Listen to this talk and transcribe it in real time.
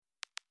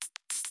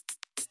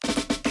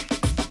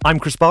I'm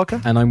Chris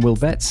Barker. And I'm Will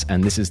Betts,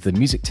 and this is the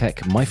Music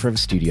Tech My Forever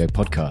Studio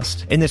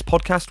podcast. In this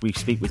podcast, we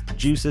speak with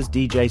producers,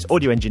 DJs,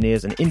 audio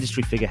engineers, and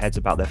industry figureheads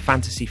about their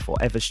fantasy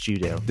forever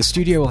studio. The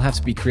studio will have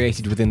to be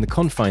created within the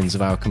confines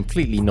of our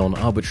completely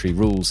non-arbitrary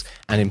rules,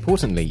 and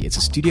importantly, it's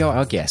a studio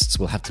our guests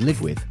will have to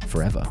live with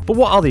forever. But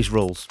what are these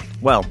rules?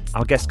 Well,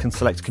 our guests can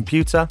select a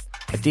computer,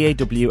 a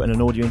DAW, and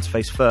an audio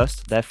interface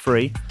first. They're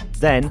free.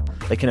 Then,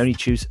 they can only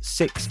choose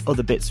 6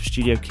 other bits of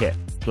studio kit,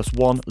 plus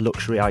 1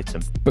 luxury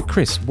item. But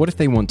Chris, what if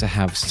they want to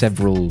have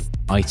several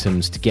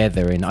items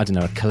together in, I don't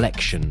know, a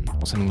collection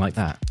or something like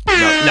that?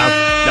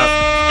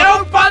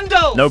 No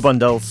bundles! No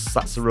bundles,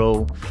 that's the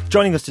rule.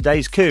 Joining us today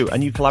is Coup, a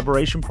new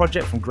collaboration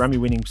project from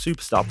Grammy-winning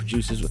superstar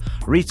producers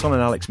Riton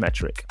and Alex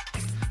Metric.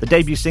 The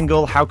debut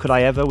single, How Could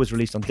I Ever, was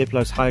released on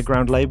Diplo's Higher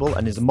Ground label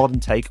and is a modern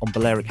take on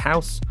Balearic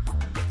House.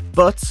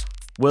 But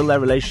will their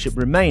relationship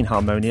remain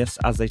harmonious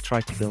as they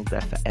try to build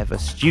their forever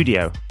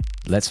studio?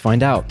 Let's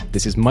find out.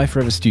 This is My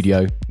Forever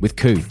Studio with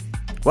Coup.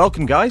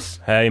 Welcome, guys.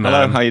 Hey, man.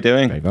 Hello, how you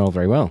doing? Very well,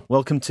 very well.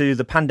 Welcome to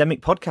the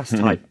pandemic podcast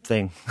type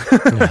thing.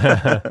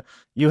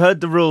 You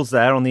heard the rules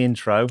there on the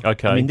intro.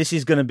 Okay. I mean, this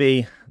is going to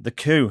be the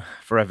Coup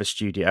Forever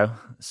Studio,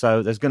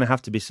 so there's going to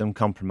have to be some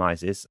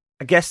compromises.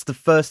 I guess the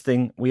first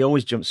thing we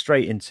always jump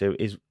straight into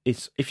is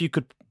if you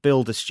could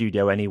build a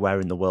studio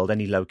anywhere in the world,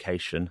 any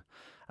location,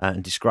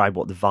 and describe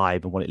what the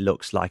vibe and what it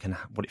looks like and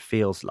what it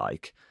feels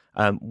like,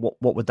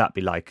 what would that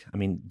be like? I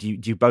mean, do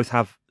you both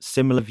have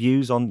similar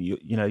views on your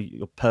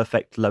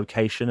perfect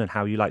location and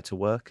how you like to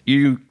work?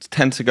 You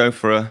tend to go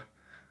for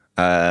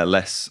a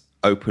less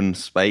open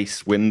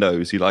space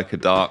windows. You like a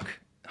dark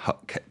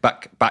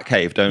back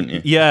cave, don't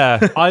you?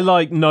 Yeah, I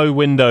like no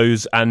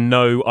windows and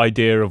no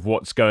idea of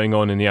what's going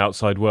on in the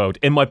outside world.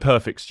 In my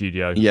perfect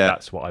studio,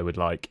 that's what I would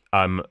like.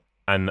 And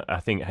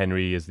I think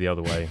Henry is the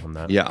other way on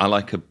that. Yeah, I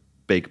like a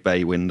big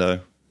bay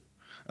window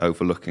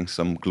overlooking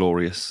some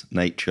glorious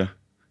nature,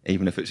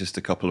 even if it's just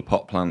a couple of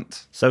pot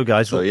plants. So,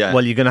 guys, well,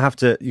 you're gonna have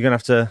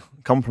to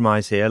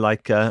compromise here.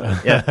 Like,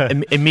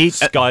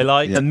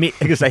 skylight.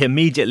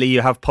 Immediately you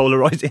have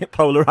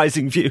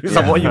polarizing views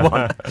on what you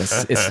want.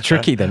 It's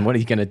tricky. Then, what are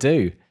you going to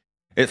do?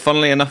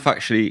 Funnily enough,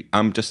 actually,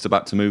 I'm just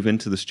about to move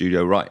into the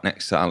studio right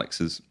next to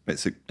Alex's.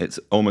 It's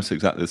almost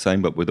exactly the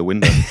same, but with a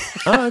window.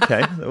 Oh,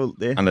 okay. Well,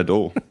 yeah. And a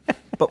door.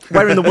 But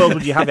where in the world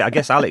would you have it? I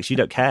guess, Alex, you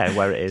don't care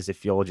where it is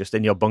if you're just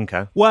in your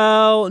bunker.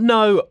 Well,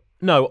 no,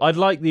 I'd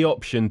like the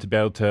option to be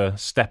able to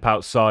step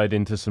outside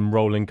into some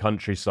rolling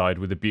countryside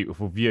with a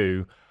beautiful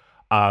view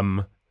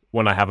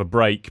when I have a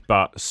break.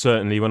 But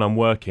certainly when I'm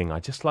working, I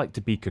just like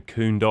to be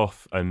cocooned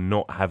off and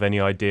not have any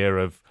idea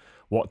of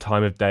what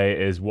time of day it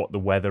is, what the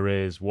weather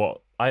is,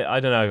 I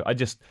don't know. I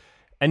just,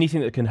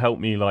 anything that can help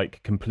me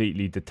like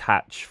completely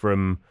detach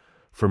from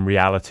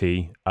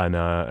reality and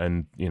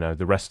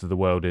the rest of the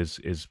world is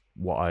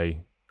what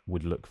I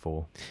would look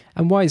for.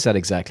 And why is that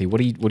exactly?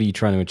 What are you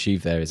trying to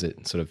achieve there? Is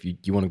it sort of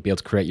you want to be able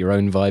to create your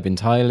own vibe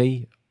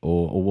entirely,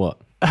 or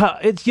what?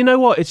 It's, you know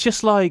what? It's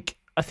just like,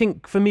 I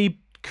think for me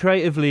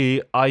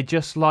creatively, I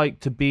just like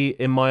to be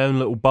in my own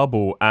little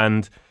bubble,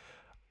 and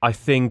I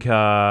think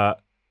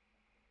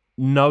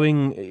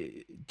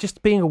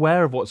just being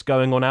aware of what's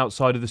going on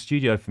outside of the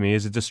studio for me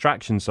is a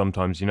distraction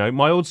sometimes.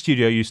 My old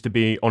studio used to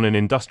be on an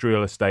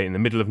industrial estate in the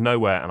middle of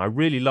nowhere, and I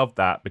really loved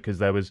that because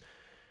there was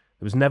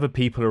never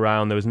people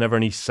around, there was never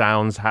any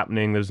sounds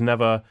happening, there was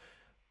never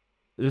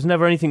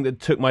anything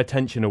that took my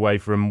attention away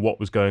from what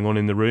was going on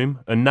in the room.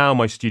 And now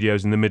my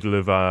studio's in the middle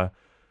of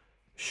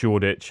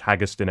Shoreditch,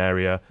 Haggerston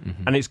area,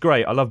 and it's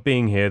great. I love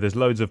being here. There's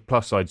loads of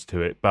plus sides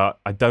to it, but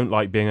I don't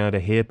like being able to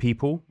hear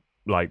people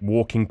like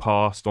walking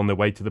past on their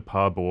way to the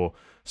pub or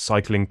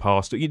cycling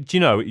past. Do you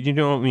know what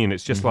I mean?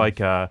 It's just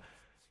like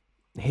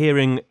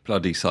hearing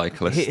bloody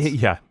cyclists.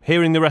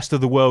 Hearing the rest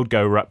of the world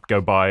go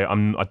by.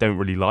 I don't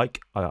really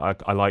like.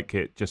 I like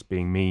it just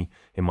being me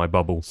in my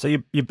bubble. So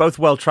you're both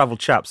well-travelled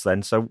chaps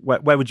then. So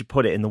where would you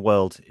put it in the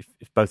world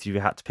if both of you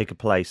had to pick a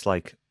place?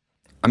 Like,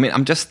 I mean,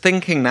 I'm just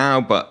thinking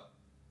now, but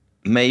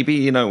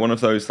maybe one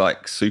of those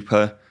like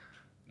super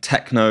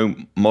techno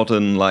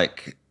modern,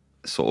 like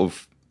sort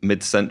of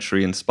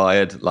mid-century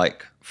inspired,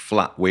 like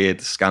flat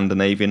weird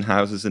Scandinavian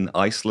houses in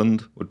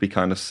Iceland would be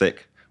kind of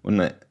sick,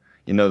 wouldn't it?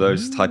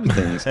 Those type of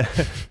things.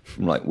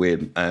 I'm like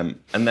weird. And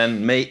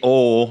then maybe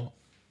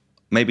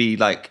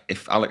like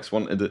if Alex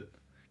wanted to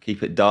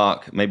keep it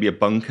dark, maybe a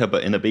bunker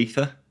but in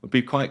Ibiza would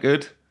be quite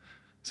good.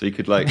 So you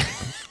could like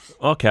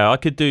okay, I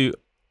could do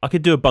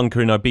a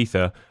bunker in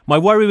Ibiza. My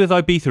worry with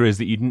Ibiza is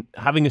that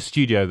having a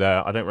studio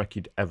there, I don't reckon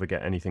you'd ever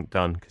get anything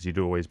done because you'd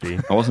always be...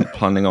 I wasn't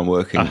planning on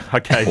working all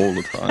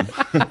the time.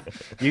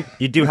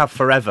 You do have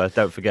forever,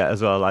 don't forget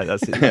as well. Like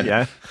that's it,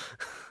 yeah.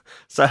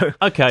 So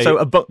okay, so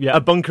a bunker in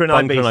Ibiza. Bunker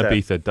in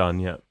Ibiza, done.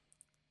 Yeah.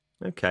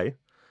 Okay,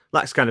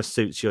 that kind of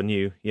suits your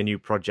new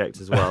project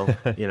as well.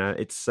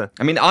 It's.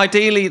 I mean,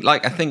 ideally,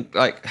 like I think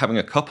like having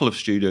a couple of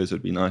studios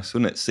would be nice,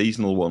 wouldn't it?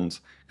 Seasonal ones.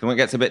 Because when it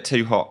gets a bit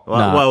too hot.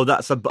 Well,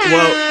 that's a bundle.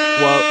 That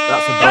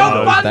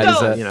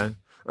is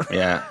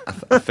Yeah,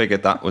 I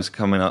figured that was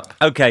coming up.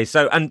 Okay,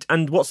 so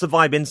and what's the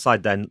vibe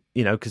inside then?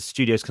 Because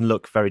studios can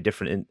look very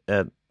different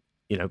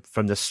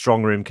from the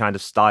strong room kind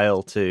of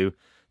style to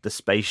the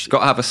space. Got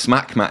to have a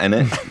smack mat in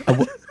it.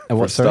 What,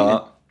 for a sorry?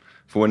 start,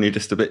 for when you're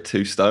just a bit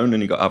too stoned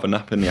and you got to have a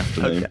nap in the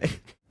afternoon. Okay.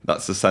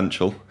 That's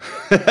essential.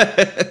 Got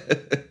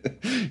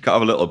to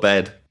have a little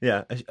bed.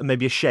 Yeah,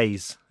 maybe a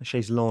chaise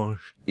lounge.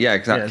 Yeah, Yeah,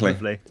 exactly.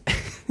 lovely.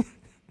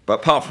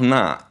 But apart from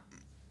that,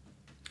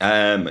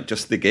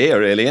 just the gear,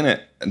 really,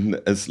 innit?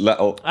 And as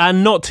little.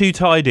 And not too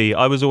tidy.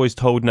 I was always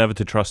told never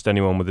to trust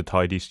anyone with a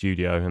tidy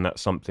studio, and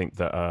that's something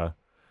that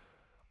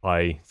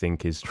I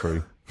think is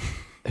true.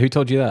 Who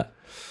told you that?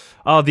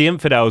 Oh, the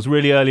Infidels,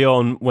 really early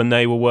on when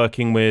they were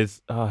working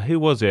with, who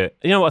was it?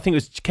 I think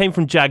it came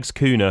from Jags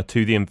Kuna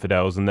to the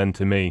Infidels and then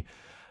to me.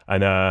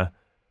 And I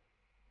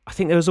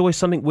think there was always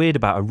something weird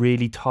about a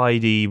really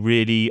tidy,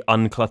 really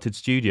uncluttered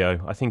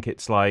studio. I think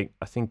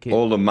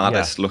All the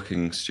maddest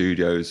looking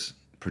studios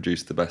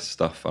produce the best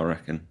stuff, I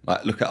reckon.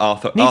 Like, look at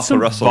Arthur Needs some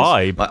Russell's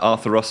vibe. Like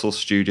Arthur Russell's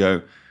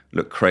studio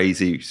looked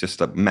crazy. It's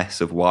just a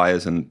mess of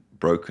wires and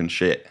broken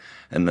shit.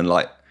 And then,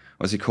 like,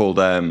 what's he called?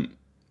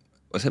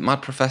 Was it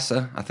Mad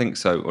Professor? I think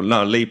so. Or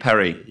no, Lee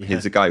Perry. Yeah.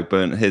 He's the guy who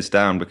burnt his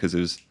down because it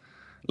was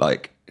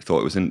like he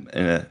thought it was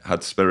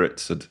had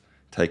spirits had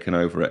taken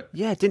over it.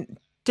 Yeah, didn't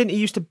he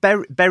used to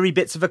bury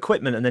bits of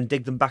equipment and then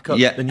dig them back up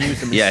and use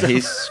them? Yeah,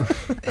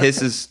 himself?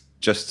 his is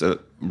just a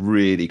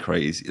really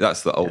crazy.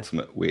 That's the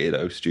ultimate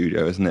weirdo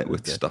studio, isn't it?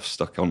 With stuff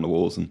stuck on the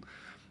walls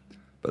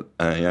but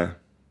yeah.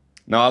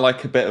 No, I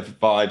like a bit of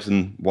vibes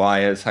and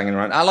wires hanging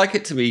around. I like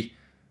it to be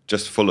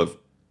just full of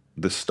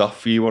the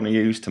stuff you want to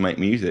use to make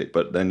music,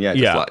 but then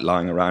just like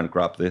lying around,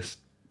 grab this,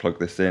 plug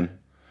this in.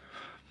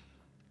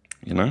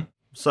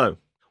 So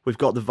we've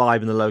got the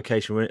vibe and the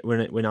location. We're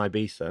in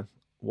Ibiza.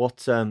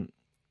 What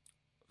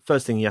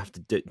first thing you have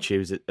to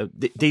choose?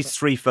 These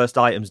three first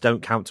items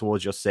don't count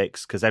towards your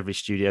 6 because every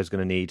studio is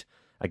going to need,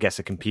 I guess,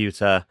 a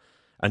computer,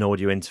 an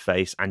audio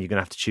interface, and you're going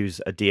to have to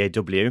choose a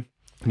DAW.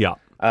 Yeah.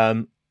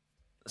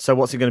 So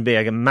what's it going to be?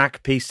 A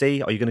Mac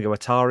PC? Are you going to go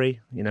Atari?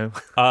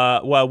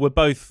 Well, we're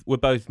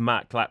both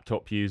Mac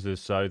laptop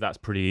users, so that's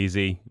pretty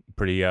easy.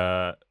 We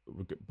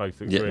both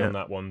agree on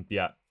that one.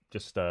 Yeah,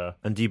 just.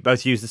 And do you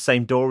both use the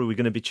same DAW? Are we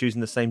going to be choosing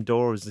the same DAW,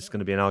 or is this going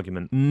to be an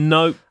argument?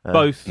 No,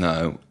 both.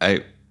 No,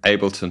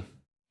 Ableton.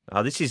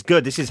 Oh, this is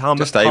good. This is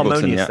Just Ableton,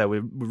 harmonious. yeah. So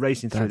we're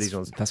racing through these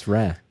ones. That's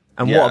rare.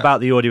 And Yeah. what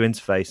about the audio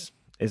interface?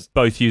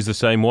 Both use the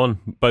same one.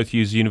 Both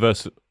use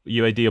Universal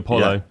UAD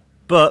Apollo. Yeah.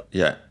 But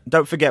Yeah.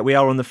 don't forget, we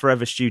are on the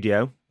Forever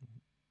Studio,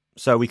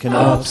 so we can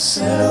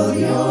Upsell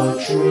your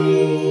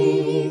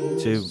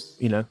dreams.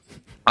 to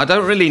I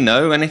don't really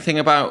know anything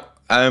about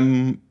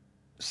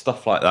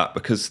stuff like that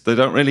because they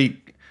don't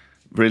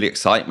really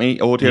excite me.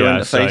 Audio Yeah,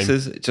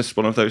 interfaces, it's just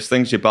one of those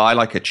things you buy,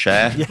 like a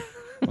chair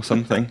or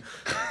something.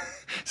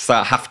 So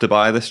I have to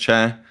buy this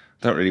chair.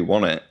 Don't really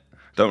want it.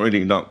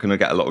 Not going to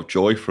get a lot of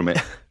joy from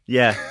it.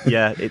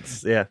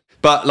 it's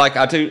But like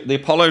I do, the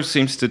Apollo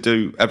seems to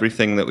do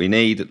everything that we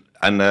need,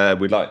 and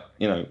we like,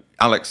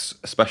 Alex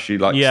especially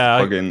likes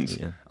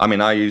plugins. I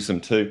mean, I use them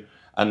too,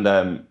 and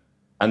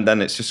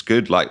then it's just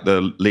good. Like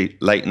the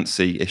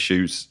latency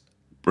issues,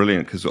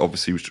 brilliant because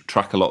obviously we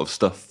track a lot of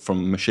stuff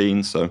from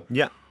machines, so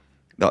it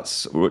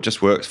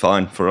just works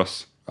fine for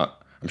us.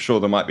 I'm sure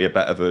there might be a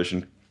better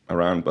version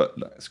around, but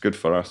it's good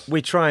for us.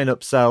 We try and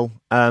upsell,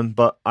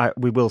 but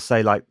we will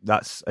say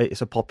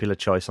it's a popular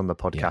choice on the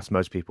podcast. Yeah.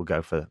 Most people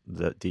go for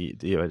the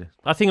UAD.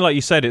 I think, like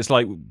you said, it's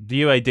like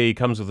the UAD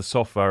comes with the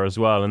software as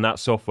well, and that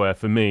software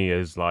for me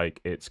is like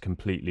it's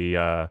completely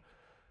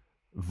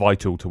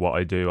vital to what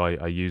I do.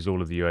 I use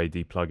all of the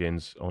UAD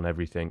plugins on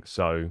everything.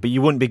 So, But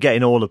you wouldn't be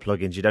getting all the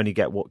plugins. You'd only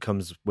get what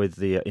comes with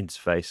the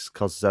interface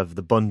because of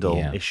the bundle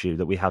issue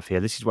that we have here.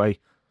 This is why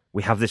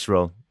we have this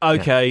rule.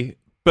 okay.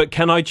 But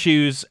can I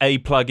choose a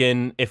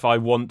plugin if I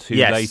want to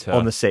Yes, later?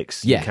 on the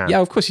 6. Yeah, you can.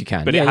 yeah, of course you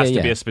can. But yeah, it has yeah,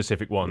 to be yeah. a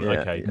specific one. Yeah,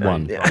 Okay.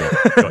 One.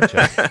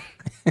 Gotcha.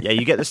 Yeah,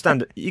 you get the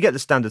standard. You get the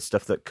standard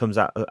stuff that comes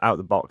out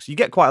the box. You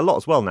get quite a lot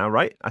as well now,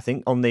 right? I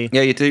think on the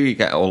Yeah, you do. You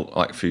get all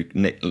like a few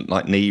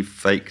like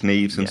fake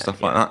Neves and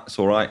stuff like that. It's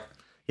all right.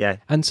 yeah.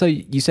 And so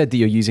you said that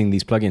you're using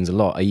these plugins a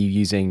lot. Are you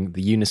using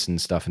the Unison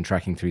stuff and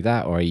tracking through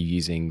that, or are you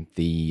using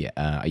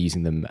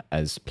them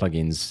as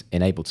plugins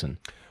in Ableton?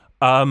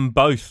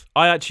 Both.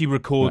 I actually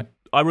record. Right.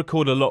 I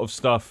record a lot of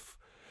stuff.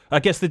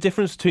 I guess the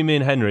difference between me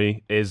and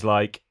Henry is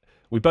like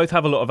we both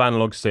have a lot of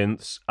analog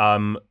synths.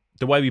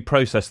 The way we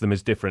process them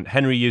is different.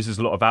 Henry uses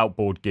a lot of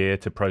outboard gear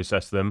to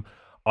process them.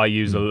 I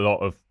use a lot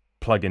of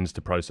plugins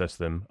to process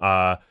them.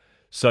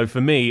 So for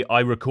me,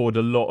 I record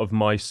a lot of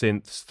my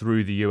synths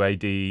through the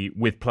UAD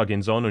with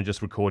plugins on and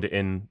just record it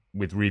in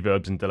with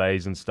reverbs and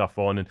delays and stuff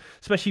on. And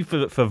especially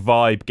for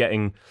vibe,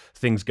 getting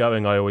things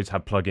going, I always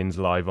have plugins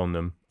live on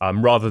them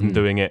rather than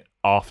doing it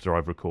after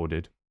I've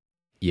recorded.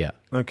 Yeah.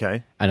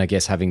 Okay. And I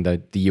guess having the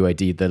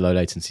UAD, the low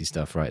latency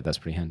stuff, right? That's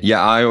pretty handy.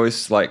 Yeah, I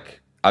always I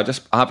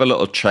have a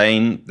little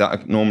chain that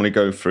I normally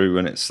go through,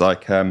 and it's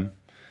like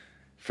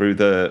through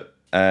the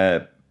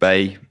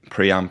Bay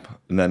preamp,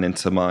 and then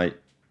into my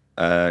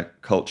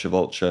Culture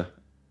Vulture,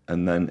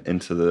 and then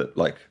into the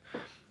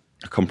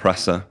a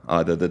compressor,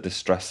 either the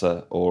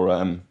Distressor or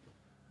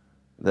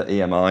the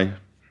EMI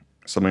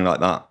something like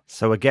that.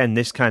 So again,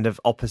 this kind of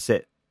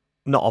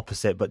not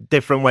opposite, but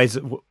different ways.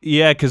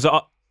 Yeah, because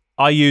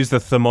I use the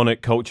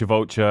Thermonic Culture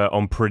Vulture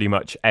on pretty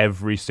much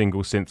every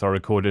single synth I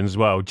record in as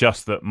well,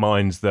 just that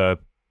mine's the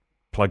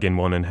plug-in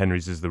one and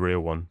Henry's is the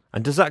real one.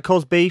 And does that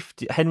cause beef?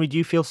 Henry, do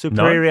you feel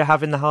superior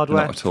having the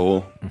hardware? Not at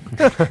all.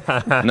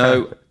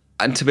 No,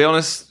 and to be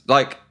honest,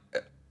 like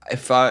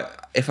if I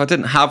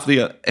didn't have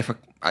the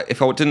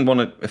if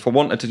I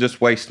wanted to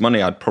just waste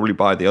money, I'd probably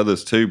buy the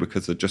others too,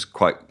 because they're just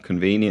quite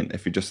convenient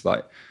if you just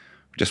want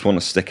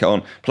to stick it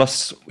on.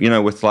 Plus,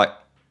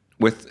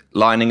 with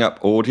lining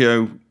up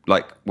audio,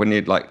 like when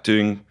you're like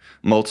doing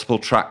multiple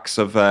tracks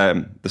of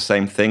the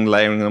same thing,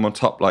 layering them on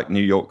top, like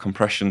New York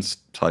compressions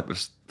type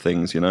of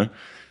things,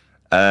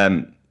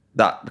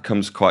 that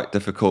becomes quite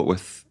difficult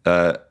with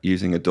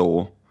using a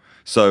DAW.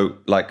 So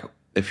like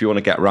if you want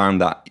to get around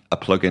that, a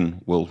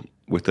plugin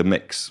with the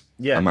mix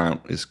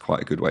amount is quite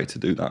a good way to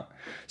do that.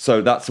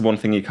 So that's the one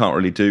thing you can't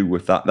really do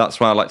with that. That's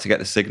why I like to get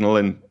the signal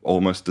in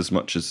almost as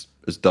much as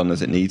done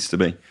as it needs to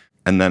be,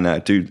 and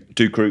then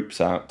do groups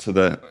out to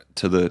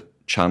the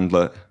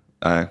Chandler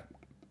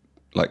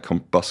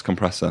bus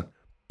compressor.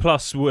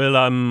 Plus,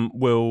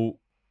 we'll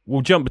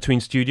jump between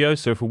studios.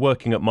 So if we're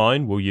working at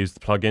mine, we'll use the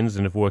plugins,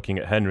 and if we're working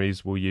at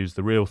Henry's, we'll use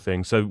the real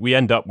thing. So we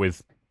end up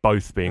with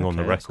both being on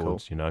the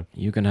records. Cool.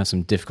 You're going to have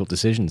some difficult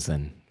decisions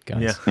then,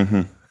 guys.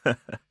 Yeah.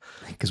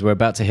 Because we're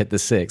about to hit the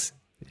 6.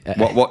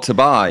 What to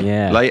buy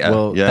later?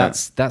 Well,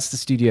 that's the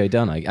studio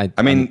done.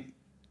 I mean,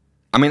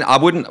 I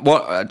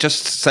wouldn't.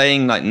 Just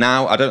saying, like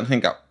now, I don't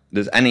think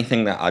there's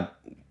anything that I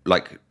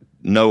like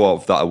know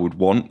of that I would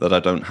want that I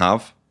don't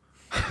have.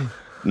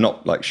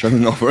 Not like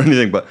showing off or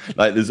anything, but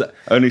like there's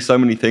only so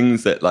many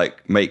things that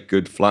like make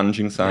good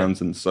flanging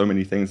sounds, and so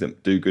many things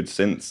that do good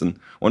synths. And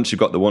once you've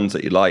got the ones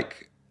that you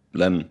like,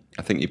 then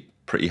I think you're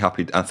pretty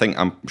happy.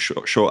 I'm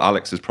sure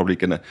Alex is probably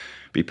going to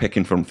be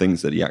picking from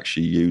things that he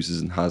actually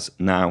uses and has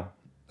now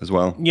as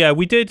well. Yeah,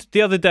 we did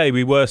the other day.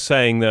 We were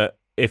saying that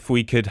if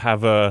we could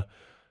have a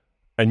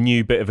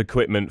new bit of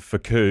equipment for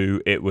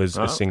Coup, it was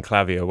a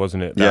Synclavier,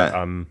 wasn't it?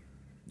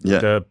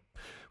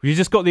 We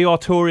just got the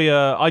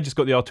Arturia. I just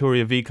got the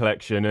Arturia V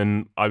collection,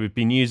 and I've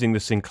been using the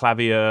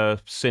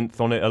Synclavier synth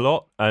on it a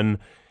lot, and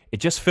it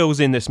just fills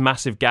in this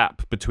massive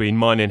gap between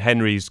mine and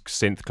Henry's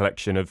synth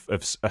collection of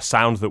a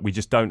sound that we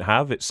just don't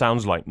have. It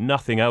sounds like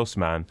nothing else,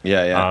 man.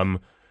 Yeah.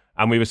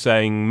 And we were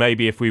saying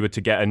maybe if we were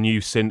to get a new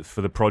synth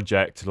for the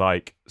project,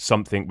 like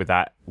something with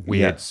that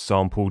weird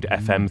sampled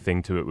FM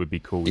thing to it would be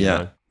cool. Yeah.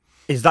 You know?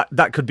 Is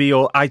that could be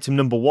your item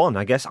number 1,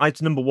 I guess.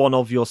 Item number 1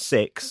 of your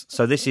 6.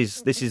 So this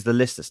is the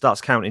list that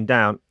starts counting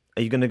down.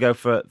 Are you going to go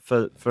for a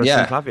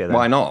Synclavier then?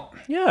 Why not?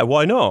 Yeah,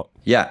 why not?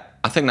 Yeah,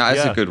 I think that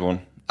is a good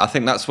one. I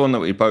think that's one that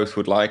we both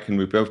would like, and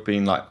we've both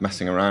been like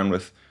messing around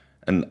with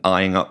and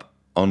eyeing up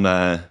on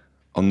the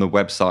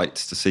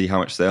websites to see how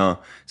much they are.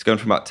 It's going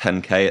for about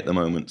 10k at the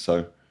moment,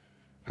 so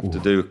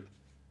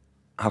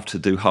have to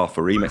do half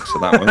a remix for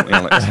that, won't we,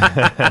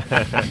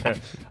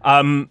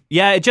 Alex?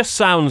 Yeah, it just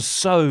sounds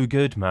so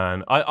good,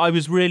 man. I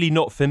was really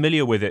not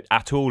familiar with it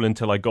at all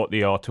until I got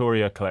the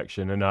Arturia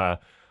collection, and I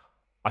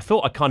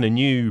thought I kind of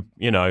knew,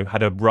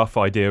 had a rough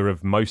idea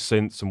of most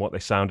synths and what they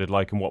sounded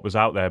like and what was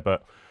out there,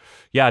 but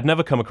yeah, I'd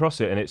never come across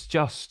it, and it's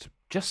just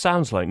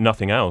sounds like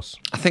nothing else.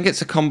 I think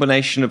it's a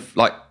combination of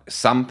like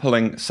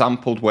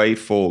sampled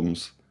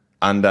waveforms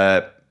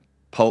and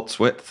pulse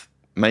width,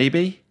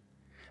 maybe,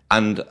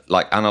 and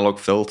like analog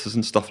filters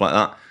and stuff like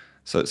that.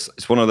 So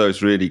it's one of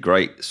those really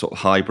great sort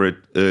of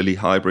early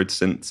hybrid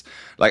synths.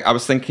 Like I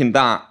was thinking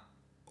that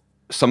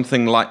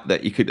something like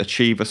that you could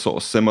achieve a sort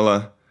of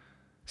similar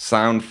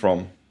sound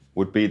from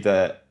would be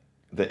the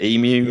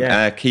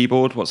EMU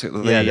keyboard. What's it?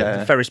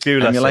 The Ferris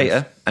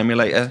Bueller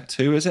emulator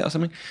 2, is it, or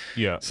something?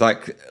 Yeah, it's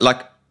like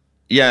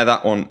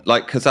that one,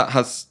 like because that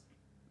has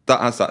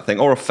that thing,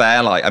 or a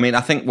Fairlight. I mean,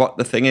 I think what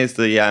the thing is,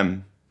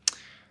 the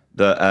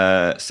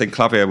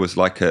Synclavier was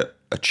like a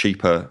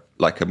cheaper,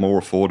 like a more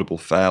affordable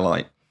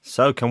Fairlight.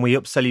 So can we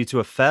upsell you to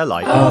a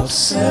Fairlight?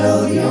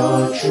 Upsell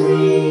your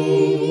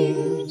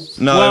dreams.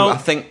 No,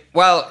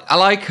 I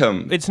like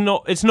them. It's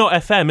not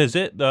FM, is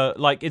it?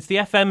 It's the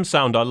FM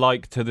sound I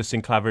like to the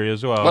Synclavier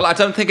as well. Well, I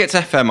don't think it's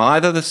FM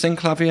either, the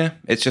Synclavier.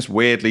 It's just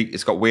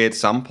it's got weird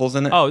samples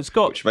in it. Oh,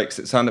 which makes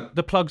it sound...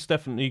 The plug's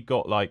definitely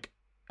got like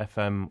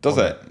FM. Does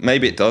it?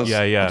 Maybe it does.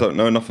 Yeah. I don't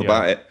know enough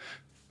about it.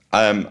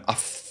 I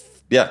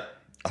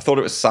thought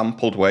it was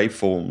sampled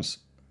waveforms,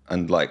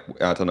 and like,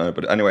 I don't know,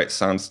 but anyway, it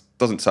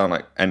doesn't sound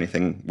like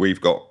anything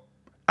we've got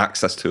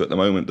access to at the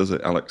moment, does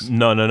it, Alex?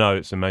 No,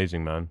 it's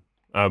amazing, man.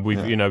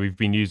 We've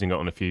been using it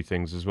on a few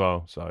things as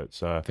well, so it's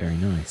very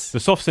nice. The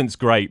soft synth's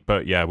great,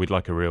 but yeah, we'd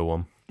like a real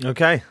one.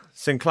 Okay,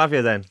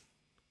 Synclavier then.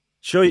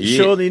 Sure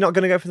you're not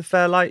going to go for the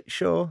Fairlight?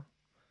 Sure.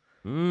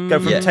 Go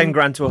from 10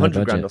 grand to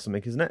 100 grand or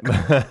something, isn't it?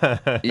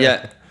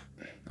 Yeah.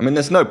 I mean,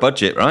 there's no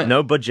budget, right?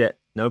 No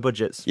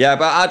budgets. Yeah,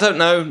 but I don't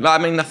know. I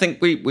mean, I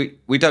think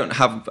we don't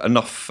have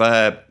enough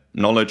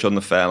knowledge on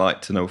the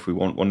Fairlight to know if we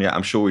want one yet.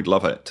 I'm sure we'd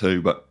love it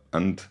too, but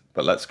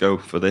let's go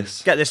for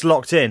this. Get this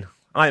locked in.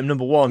 Item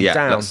number 1,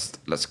 down.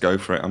 Let's go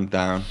for it. I'm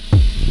down.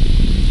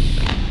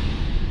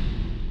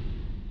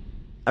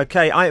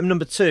 Okay, item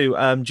number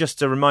 2.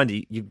 Just a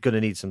reminder, you're going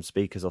to need some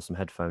speakers or some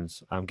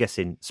headphones. I'm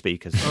guessing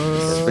speakers.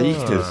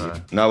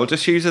 Speakers. No, we'll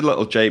just use a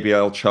little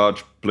JBL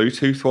Charge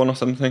Bluetooth one or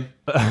something.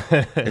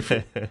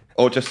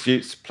 Or just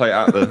play it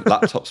out the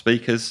laptop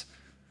speakers.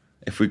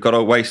 If we've got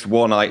to waste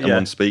one item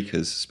on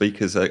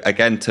speakers are,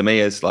 again, to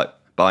me, is like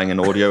buying an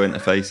audio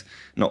interface.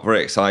 Not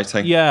very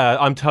exciting. Yeah,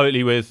 I'm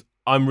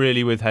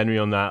really with Henry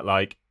on that.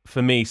 Like,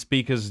 for me,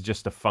 speakers are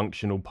just a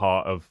functional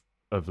part of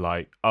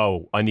like,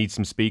 oh, I need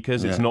some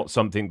speakers. It's not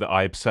something that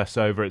I obsess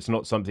over. It's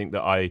not something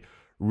that I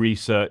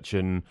research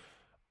and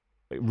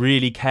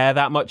really care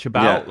that much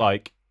about.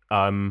 Like,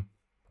 I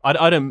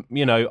don't,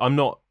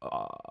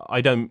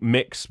 I don't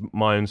mix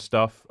my own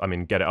stuff. I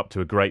mean, get it up to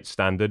a great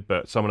standard,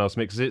 but someone else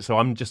mixes it. So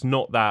I'm just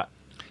not that.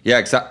 Yeah,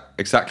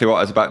 exactly what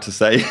I was about to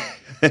say.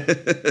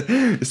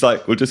 It's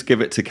like, we'll just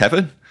give it to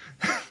Kevin.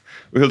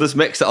 We'll just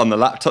mix it on the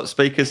laptop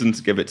speakers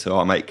and give it to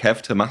our mate Kev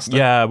to master.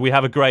 Yeah, we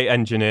have a great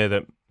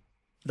engineer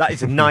That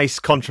is a nice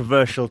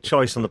controversial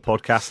choice on the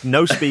podcast.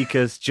 No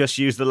speakers, just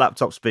use the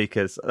laptop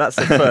speakers. That's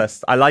the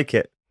first. I like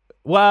it.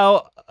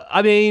 Well,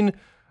 I mean,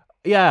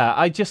 yeah,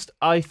 I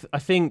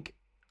think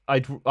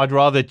I'd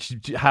rather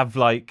have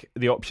like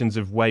the options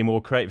of way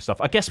more creative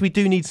stuff. I guess we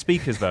do need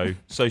speakers though.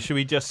 So should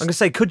we just? I'm gonna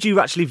say, could you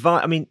actually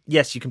vibe? I mean,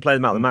 yes, you can play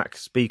them out of the Mac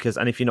speakers,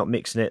 and if you're not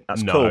mixing it,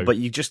 that's cool. But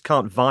you just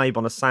can't vibe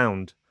on a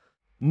sound.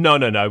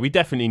 No. We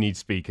definitely need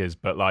speakers,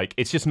 but like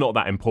it's just not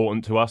that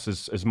important to us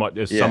as much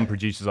as some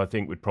producers I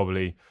think would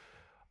probably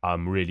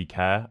really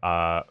care.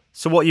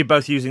 So what are you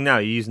both using now?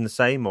 Are you using the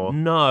same or?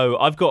 No,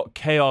 I've got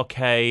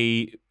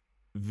KRK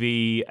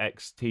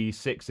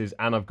VXT6s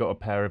and I've got a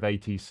pair of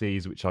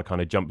ATCs which I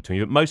kind of jump between.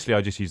 But mostly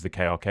I just use the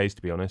KRKs,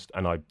 to be honest,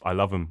 and I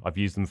love them. I've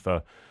used them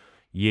for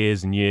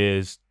years and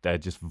years. They're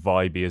just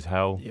vibey as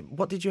hell.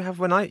 What did you have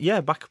when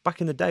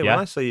back in the day when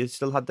I saw you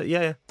still had that?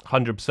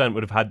 100%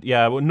 would have had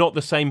well, not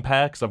the same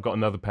pair because I've got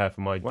another pair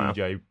for my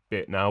DJ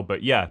bit now,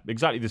 but yeah,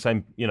 exactly the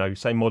same,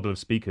 same model of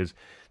speakers.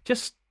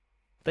 Just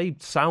they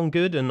sound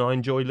good and I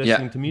enjoy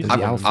listening to music.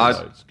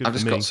 I've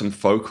just got some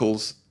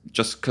Focals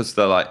just because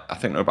they're like, I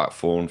think they're about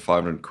 £400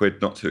 and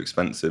 £500, not too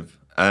expensive.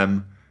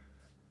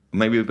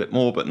 Maybe a bit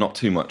more, but not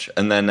too much.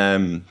 And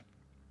then,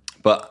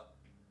 but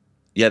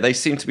yeah, they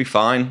seem to be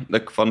fine.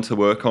 They're fun to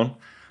work on,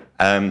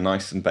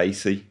 nice and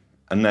bassy.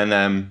 And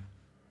then,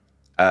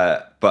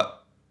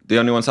 but the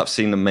only ones I've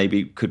seen them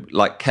maybe could,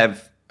 like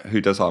Kev,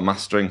 who does our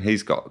mastering,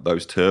 he's got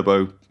those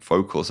turbo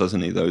Focals,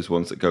 hasn't he? Those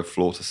ones that go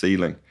floor to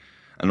ceiling.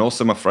 And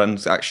also my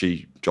friends,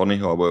 actually, Johnny,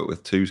 who I work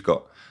with too, has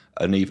got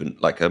an even,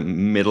 like a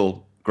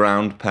middle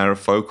ground pair of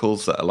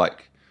Focals that are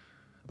like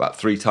about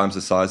 3 times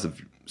the size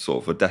of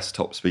sort of a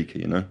desktop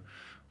speaker,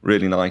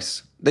 Really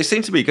nice. They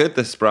seem to be good,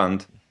 this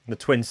brand. The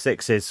Twin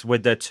 6s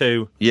with their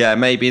 2. Yeah,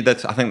 maybe. I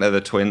think they're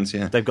the twins,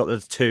 yeah. They've got the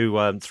 2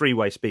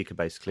 3-way speaker,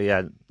 basically,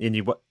 yeah.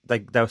 And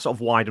they're sort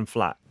of wide and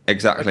flat.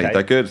 Exactly. Okay.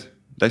 They're good.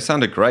 They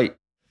sounded great.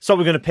 So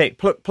we're going to pick.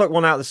 Pluck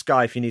one out of the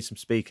sky if you need some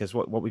speakers.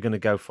 What we're going to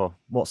go for?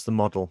 What's the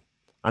model?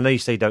 I know you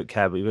say you don't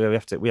care, but we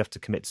have to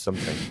commit to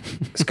something.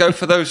 Let's go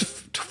for those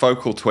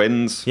Focal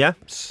twins. Yeah,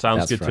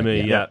 sounds good to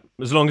me. Yeah,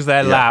 as long as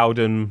they're loud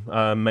and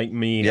make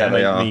me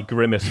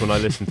grimace when I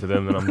listen to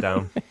them, then I'm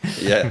down.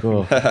 Yeah,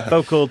 cool.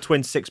 Focal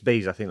Twin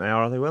 6Bs, I think they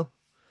are. Are they, Will?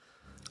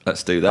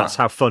 Let's do that. That's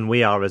how fun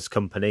we are as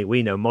company.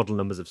 We know model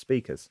numbers of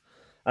speakers.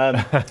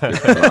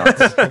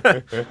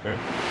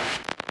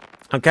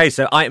 Okay,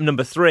 so item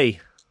number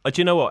 3.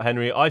 Do you know what,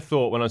 Henry? I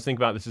thought when I was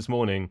thinking about this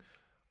morning,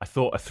 I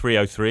thought a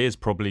 303 is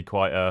probably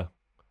quite a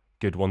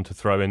good one to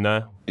throw in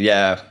there.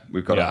 Yeah,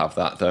 we've got to have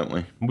that, don't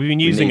we? We've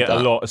been using it a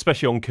lot,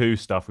 especially on Coup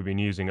stuff. We've been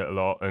using it a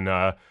lot, and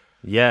I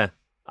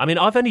mean,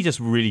 I've only just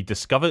really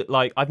discovered.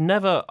 Like, I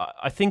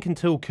think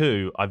until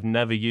Coup, I've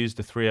never used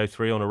a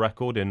 303 on a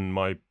record in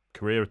my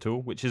career at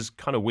all, which is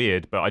kind of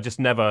weird. But I just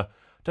never,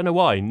 don't know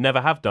why,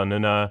 never have done,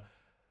 and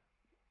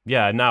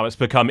now it's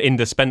become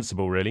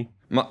indispensable. Really,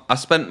 I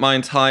spent my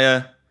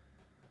entire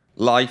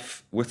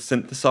life with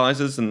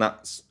synthesizers, and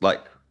that's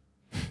like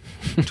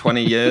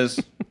 20 years.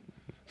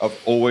 Of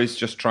always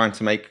just trying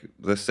to make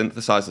the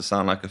synthesizer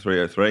sound like a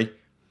 303.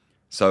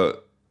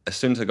 So as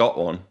soon as I got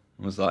one,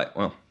 I was like,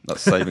 well,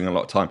 that's saving a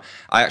lot of time.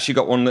 I actually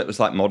got one that was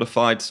like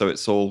modified, so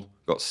it's all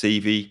got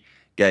CV,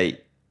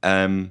 gate,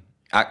 I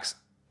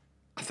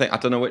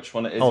don't know which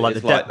one it is. Oh, like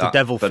the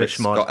Devilfish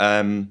mod.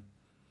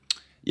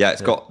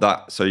 It's got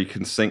that, so you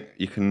can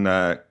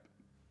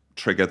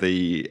trigger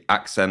the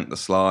accent, the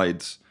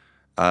slides,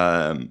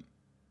 CV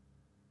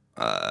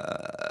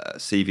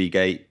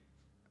gate,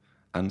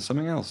 and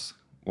something else.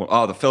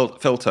 Well, the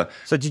filter.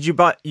 So did you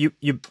buy you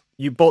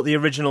bought the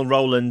original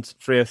Roland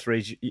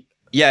 303s?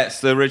 Yeah, it's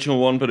the original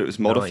one, but it was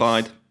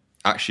modified. Nice.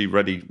 Actually,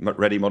 ready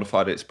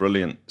modified. It's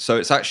brilliant. So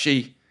it's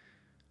actually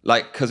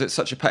like, because it's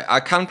such a pain. I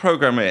can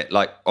program it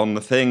like on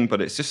the thing,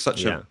 but it's just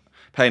such a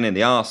pain in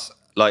the arse.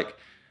 Like,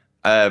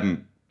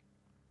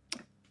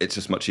 it's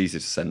just much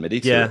easier to send MIDI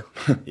to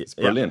it. It's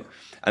brilliant.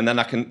 And then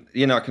I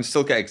can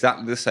still get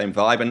exactly the same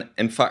vibe. And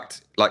in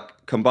fact,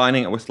 like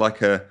combining it with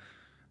like a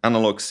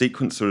analog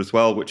sequencer as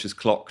well, which is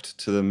clocked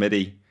to the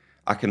MIDI,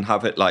 I can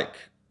have it like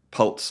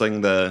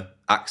pulsing the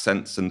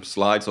accents and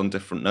slides on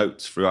different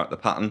notes throughout the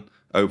pattern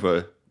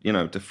over,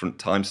 different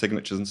time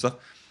signatures and stuff.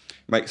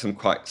 Makes some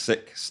quite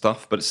sick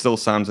stuff, but it still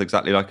sounds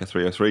exactly like a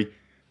 303.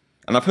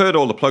 And I've heard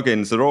all the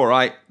plugins; they're all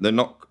right. They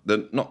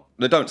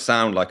don't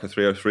sound like a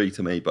 303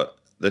 to me, but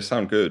they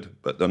sound good.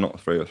 But they're not a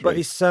 303. But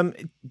it's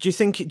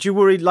do you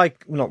worry,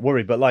 like, well, not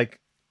worry, but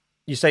like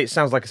you say, it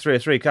sounds like a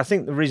 303? Because I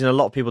think the reason a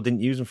lot of people didn't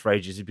use them for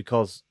ages is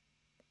because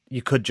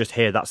you could just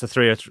hear that's a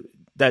 303.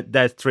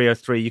 There's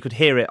 303. You could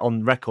hear it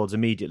on records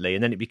immediately,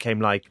 and then it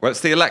became like, well,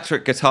 it's the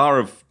electric guitar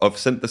of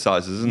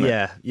synthesizers, isn't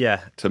it?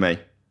 Yeah. To me,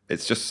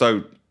 it's just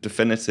so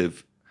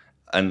definitive,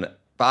 but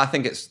I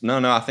think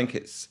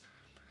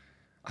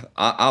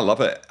I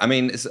love it. I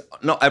mean, it's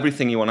not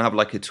everything you want to have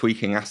like a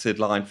tweaking acid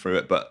line through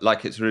it, but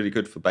like it's really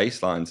good for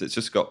bass lines. It's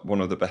just got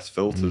one of the best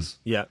filters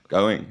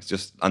going. It's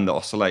just, and the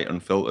oscillator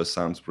and filters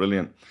sounds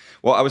brilliant.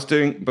 What I was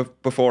doing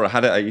before I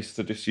had it, I used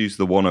to just use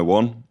the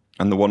 101,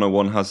 and the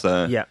 101 has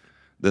the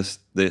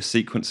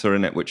sequencer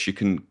in it, which you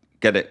can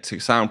get it to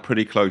sound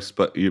pretty close,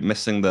 but you're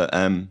missing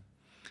the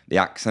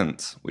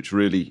accents, which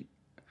really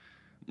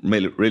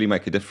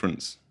make a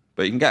difference.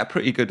 But you can get a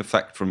pretty good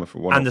effect from it for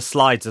one. And the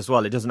slides as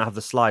well. It doesn't have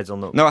the slides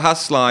on the... No, it has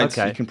slides.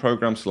 Okay. You can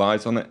program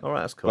slides on it. All right,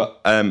 that's cool.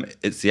 But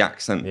it's the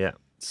accent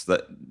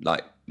that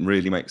like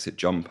really makes it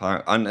jump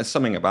out. And there's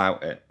something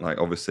about it. Like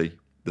obviously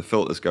the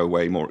filters go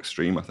way more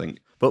extreme, I think.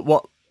 But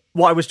what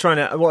I was trying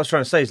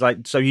to say is,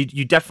 like, so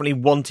you definitely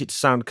want it to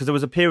sound, because there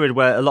was a period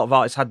where a lot of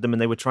artists had them and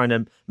they were trying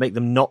to make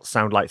them not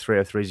sound like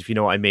 303s, if you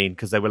know what I mean,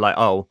 because they were like,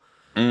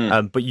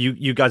 but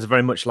you guys are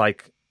very much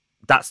like,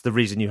 that's the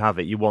reason you have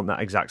it. You want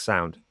that exact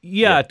sound.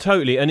 Yeah,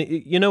 totally. And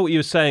you know what you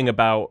were saying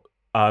about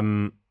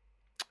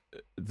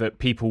that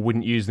people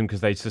wouldn't use them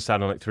because they just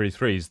sound like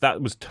 303s?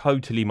 That was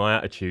totally my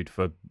attitude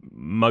for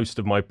most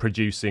of my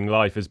producing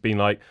life, has been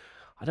like,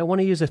 I don't want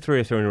to use a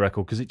 303 on a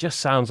record because it just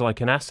sounds like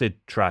an acid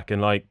track,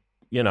 and like,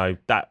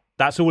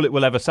 that's all it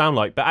will ever sound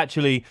like. But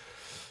actually,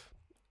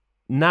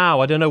 now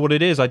I don't know what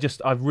it is.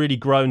 I've really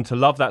grown to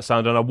love that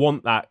sound, and I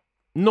want that.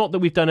 Not that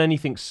we've done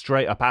anything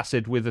straight up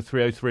acid with the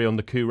 303 on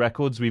the Coup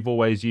records. We've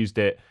always used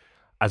it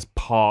as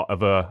part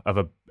of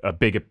a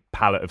bigger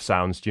palette of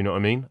sounds. Do you know what I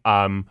mean?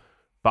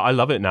 But I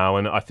love it now,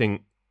 and I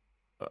think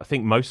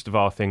most of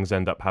our things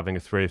end up having a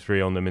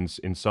 303 on them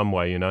in some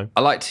way. I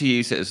like to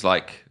use it as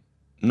like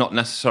not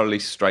necessarily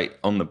straight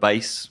on the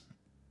bass,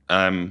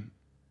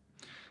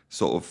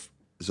 sort of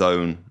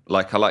zone.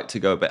 Like I like to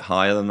go a bit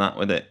higher than that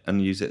with it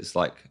and use it as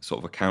like sort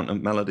of a counter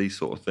melody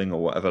sort of thing, or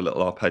whatever,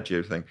 little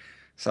arpeggio thing.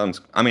 I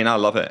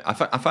love it. I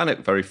find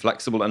it very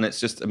flexible, and it's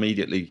just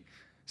immediately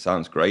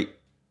sounds great.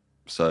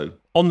 So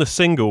on the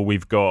single,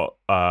 we've got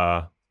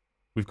a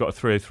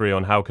 303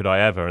 on How Could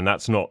I Ever, and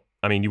that's not.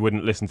 I mean, you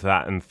wouldn't listen to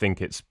that and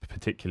think it's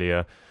particularly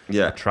a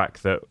track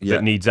that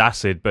needs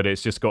acid, but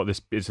it's just got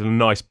this. It's a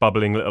nice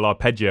bubbling little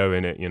arpeggio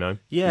in it,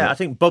 Yeah, I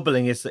think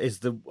bubbling is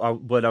the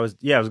word I was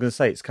going to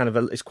say. It's kind of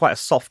it's quite a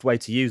soft way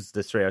to use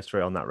the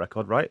 303 on that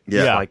record, right?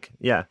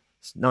 Yeah,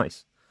 it's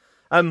nice.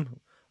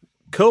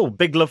 Cool,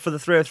 big love for the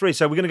 303.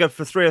 So we're going to go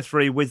for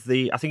 303 with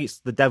I think it's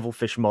the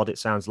Devilfish mod. It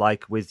sounds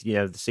like, with the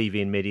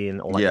CV and MIDI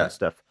and all that kind of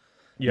stuff.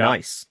 Yeah,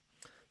 nice.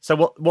 So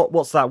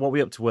what's that? What are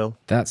we up to, Will?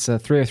 That's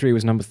 303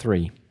 was number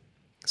 3.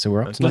 So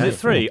we're up to was number it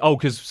 3? 4. Oh,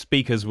 because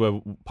speakers were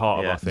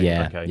part of our thing.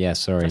 Yeah, okay. Yeah.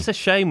 Sorry, it's a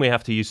shame we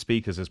have to use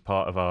speakers as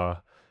part of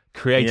our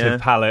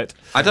creative palette.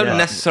 I don't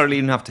necessarily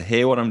even have to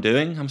hear what I'm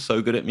doing. I'm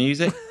so good at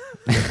music.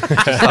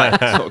 Just like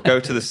sort of go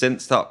to the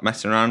synth, start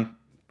messing around.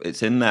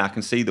 It's in there. I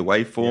can see the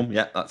waveform.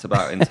 Yeah, that's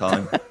about in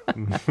time.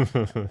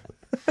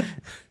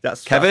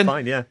 That's Kevin. That's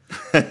fine. Yeah.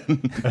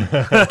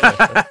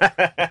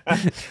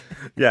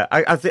 Yeah.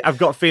 I think I've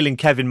got a feeling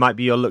Kevin might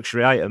be your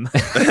luxury item.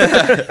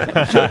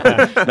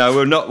 No,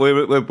 we're not.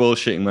 We're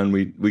bullshitting when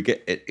we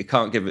get it. You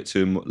can't give it to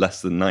him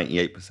less than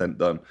 98%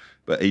 done,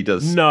 but he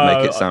does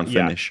make it sound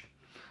finish.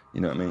 You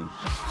know what I mean?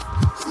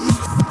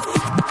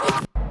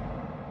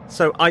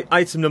 So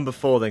item number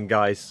 4 then,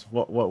 guys.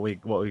 What we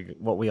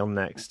on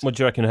next? What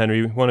do you reckon,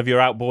 Henry? One of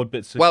your outboard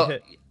bits? Well,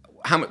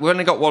 we've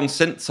only got one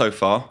synth so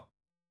far.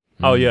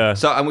 Oh yeah.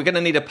 So and we're going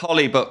to need a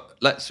poly, but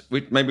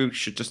maybe we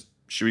should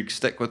we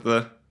stick with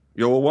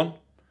your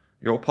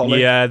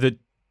poly? Yeah, the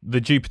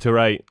Jupiter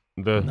 8.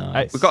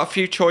 Nice. We've got a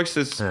few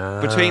choices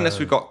between us.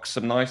 We've got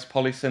some nice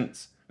poly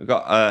synths. We've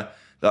got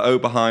the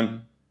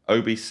Oberheim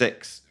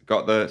OB6. We've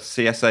got the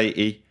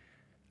CS80.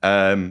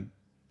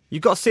 You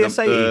got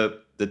CS80.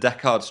 The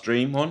Deckard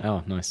Stream one.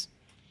 Oh, nice.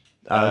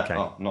 Okay.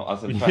 Not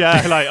as a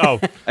yeah, like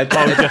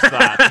just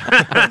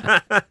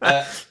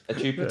that. A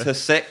Jupiter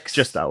 6.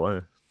 Just that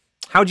one.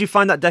 How do you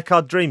find that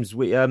Deckard Dreams?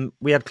 We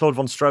had Claude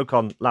Von Stroke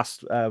on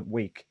last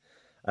week,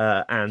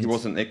 and he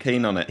wasn't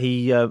keen on it.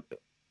 He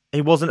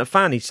wasn't a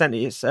fan. He sent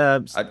it.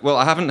 I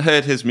haven't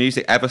heard his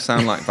music ever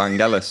sound like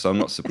Vangelis, so I'm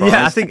not surprised.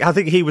 Yeah, I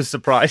think he was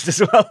surprised as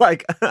well.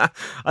 Like,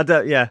 I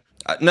don't. Yeah.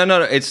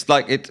 No. It's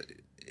like it.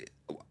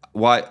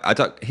 Why I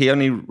don't? He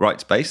only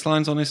writes bass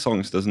lines on his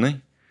songs, doesn't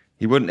he?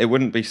 It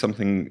wouldn't be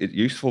something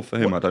useful for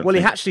him. I don't. Well,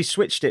 think. he actually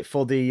switched it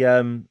for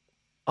the.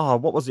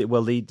 what was it?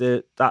 Well,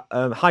 that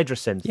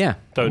Hydrasynth. Yeah.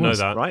 Don't know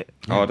that. Right.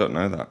 Oh, I don't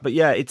know that. But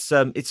yeah, it's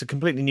a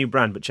completely new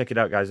brand. But check it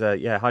out, guys.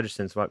 Yeah,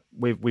 Hydrasynth. Like,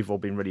 we've all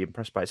been really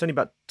impressed by it. It's only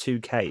about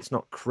 2K. It's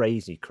not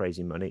crazy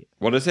money.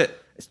 What is it?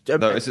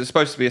 No, is it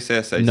supposed to be a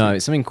CS80? No,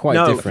 it's something quite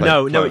different.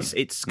 No, Clone.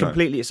 it's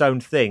completely its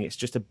own thing. It's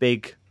just a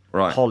big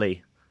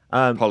poly. Poly.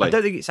 I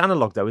don't think it's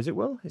analog though, is it?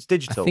 Will it's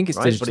digital? I think it's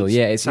right? digital. But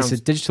It's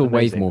a digital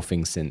amazing. wave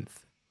morphing synth.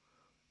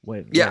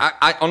 Yeah,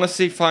 I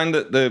honestly find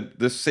that the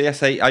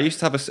CS8. I used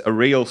to have a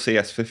real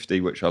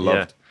CS50, which I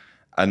loved,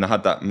 and I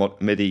had that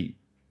MIDI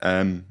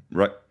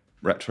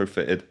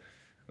retrofitted. It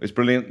was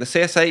brilliant. The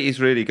CS80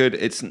 is really good.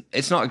 It's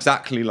not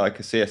exactly like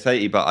a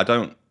CS80, but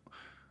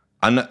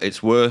I know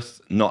it's worth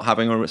not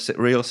having a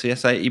real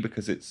CS80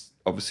 because it's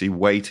obviously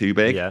way too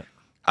big. Yeah.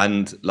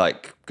 And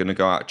like going to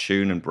go out of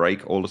tune and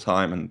break all the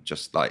time, and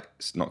just like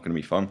it's not going to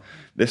be fun.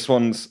 This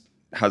one's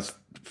has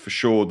for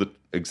sure the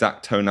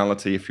exact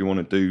tonality. If you want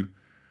to do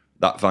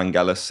that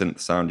Vangelis synth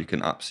sound, you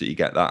can absolutely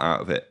get that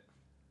out of it,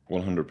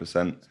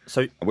 100%.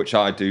 So, which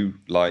I do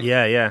like.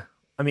 Yeah.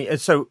 I mean,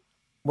 so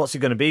what's it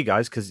going to be,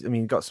 guys? Because I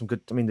mean, got some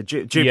good. I mean, the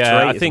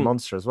Jupiter 8 is a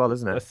monster as well,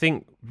 isn't it? I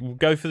think we'll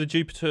go for the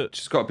Jupiter.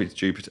 It's got to be the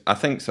Jupiter. I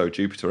think so.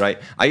 Jupiter 8.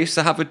 I used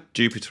to have a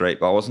Jupiter 8,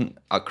 but I wasn't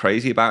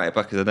crazy about it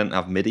because I didn't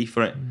have MIDI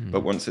for it.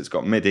 But once it's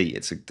got MIDI,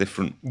 it's a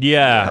different.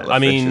 Yeah, I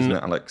mean, isn't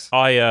it, Alex?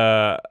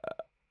 I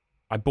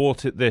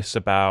bought this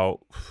about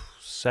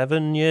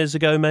 7 years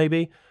ago,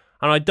 maybe,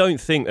 and I don't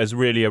think there's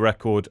really a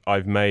record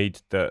I've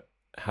made that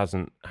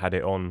hasn't had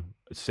it on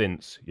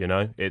since. You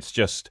know, it's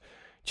just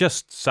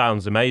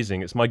sounds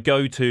amazing. It's my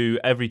go-to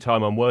every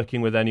time I'm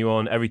working with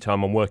anyone. Every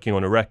time I'm working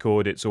on a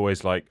record, it's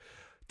always like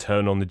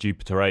turn on the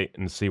Jupiter 8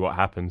 and see what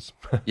happens.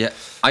 Yeah,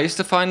 I used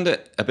to find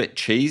it a bit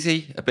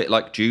cheesy, a bit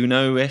like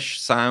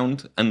Juno-ish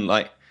sound, and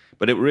like,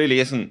 but it really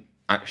isn't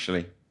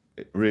actually.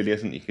 It really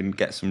isn't. You can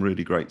get some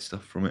really great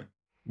stuff from it.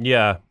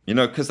 Yeah, you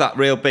know, because that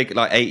real big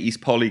like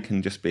 80s poly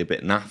can just be a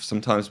bit naff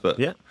sometimes. But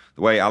the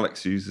way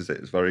Alex uses it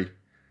is very.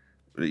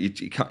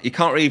 You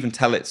can't really even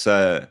tell it's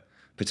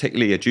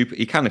particularly a Jupiter.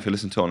 You can if you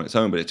listen to it on its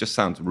own, but it just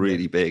sounds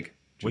really big.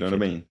 Do you know what I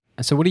mean?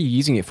 And so, what are you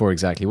using it for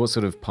exactly? What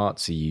sort of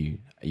parts are you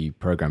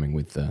programming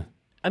with the?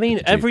 I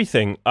mean,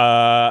 everything.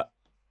 Bass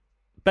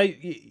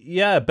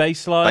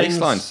lines. Bass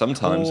lines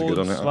sometimes are good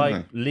on it,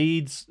 aren't they?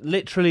 Leads.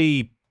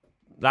 Literally,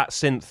 that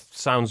synth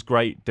sounds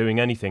great doing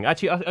anything.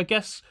 Actually, I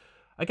guess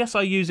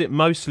I use it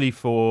mostly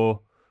for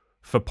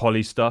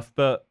poly stuff.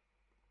 But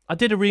I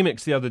did a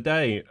remix the other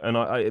day, and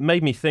it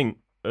made me think.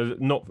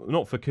 Not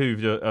for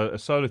Coov, a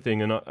solo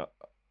thing, and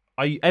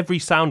I every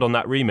sound on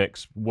that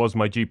remix was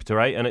my Jupiter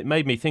 8, and it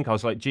made me think. I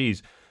was like,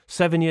 geez,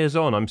 7 years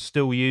on, I'm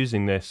still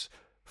using this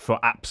for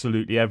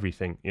absolutely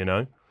everything, you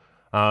know.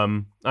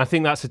 I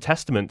think that's a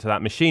testament to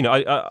that machine.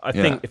 I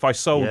think if I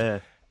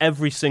sold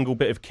every single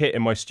bit of kit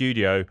in my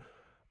studio,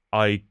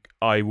 I'd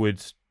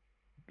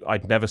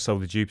never sell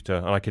the Jupiter,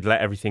 and I could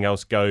let everything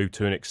else go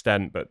to an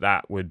extent, but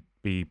that would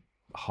be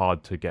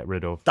hard to get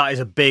rid of. That is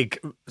a big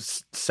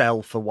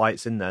sell for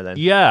White's in there then.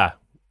 Yeah.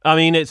 I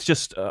mean, it's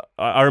just,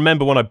 I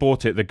remember when I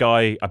bought it,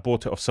 I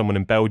bought it off someone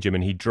in Belgium,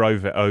 and he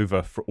drove it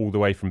over all the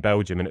way from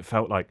Belgium, and it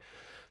felt like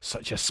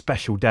such a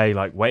special day,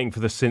 like waiting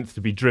for the synth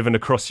to be driven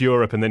across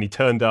Europe, and then he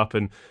turned up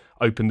and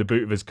opened the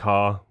boot of his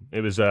car.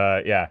 It was,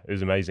 it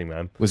was amazing,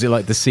 man. Was it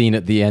like the scene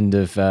at the end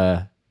of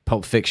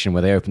Pulp Fiction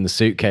where they open the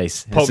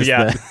suitcase?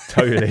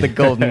 Totally. The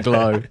golden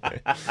glow.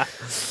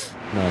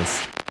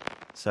 Nice.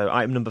 So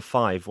item number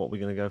 5, what are we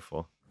going to go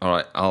for? All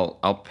right,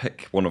 I'll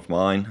pick one of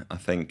mine. I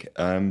think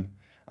I'm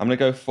going to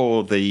go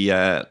for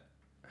the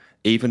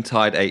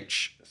Eventide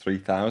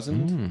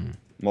H3000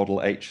 model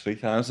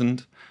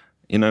H3000.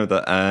 You know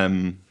that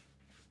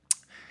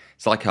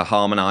it's like a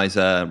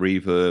harmonizer,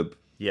 reverb,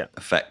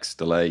 effects,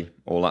 delay,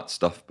 all that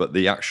stuff. But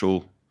the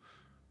actual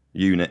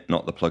unit,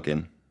 not the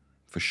plugin,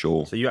 for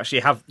sure. So you actually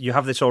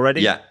have this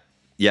already? Yeah.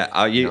 Yeah,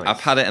 Nice. I've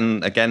had it,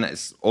 and again,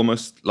 it's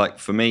almost like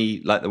for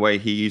me, like the way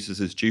he uses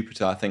his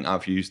Jupiter. I think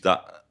I've used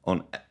that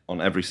on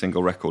every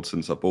single record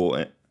since I bought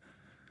it.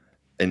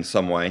 In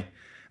some way,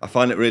 I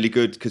find it really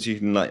good because you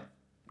can like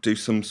do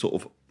some sort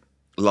of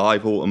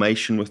live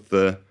automation with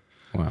the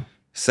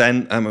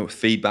send with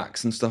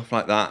feedbacks and stuff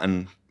like that,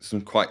 and some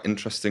quite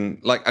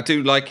interesting. Like I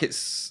do like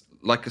it's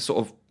like a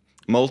sort of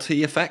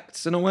multi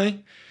effects in a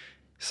way,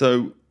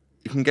 so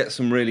you can get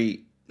some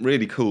really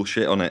really cool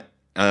shit on it.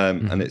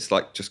 And it's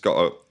like just got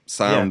a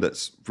sound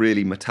that's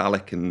really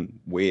metallic and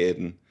weird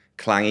and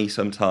clangy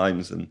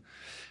sometimes, and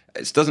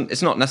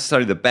it's not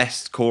necessarily the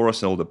best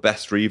chorus or the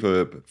best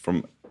reverb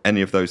from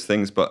any of those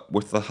things, but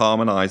with the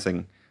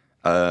harmonizing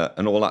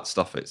and all that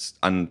stuff,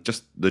 and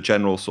just the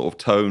general sort of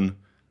tone,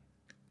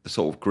 the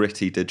sort of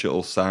gritty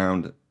digital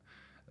sound,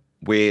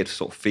 weird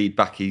sort of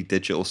feedbacky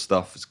digital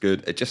stuff is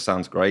good. It just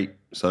sounds great.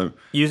 So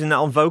using that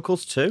on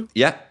vocals too?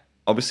 Yeah,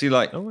 obviously,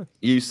 like I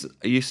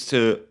used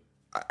to.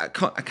 I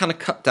kind of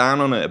cut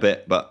down on it a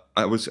bit, but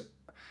I was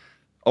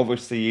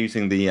obviously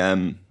using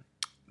the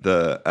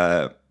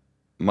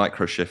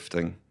micro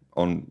shifting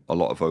on a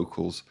lot of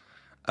vocals,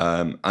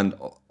 and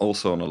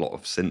also on a lot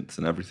of synths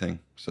and everything.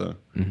 So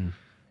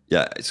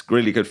Yeah, it's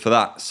really good for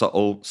that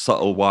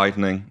subtle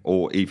widening,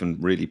 or even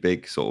really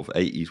big sort of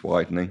 80s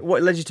widening.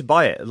 What led you to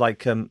buy it?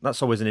 Like,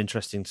 that's always an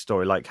interesting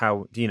story. Like,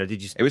 how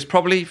did you? It was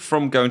probably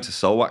from going to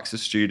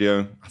Soulwax's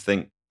studio, I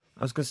think.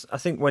 I was going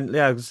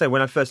to say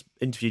when I first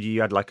interviewed you,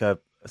 you had like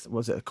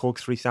was it a Korg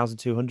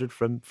 3200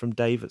 from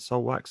Dave at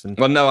Soulwax? And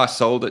Well, no, I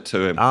sold it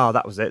to him.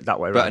 that was it.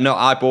 That way, right? But no,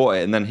 I bought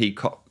it, and then he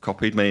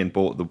copied me and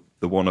bought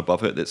the one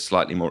above it that's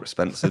slightly more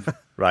expensive.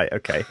 Right,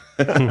 okay.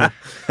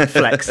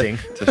 Flexing.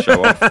 To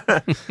show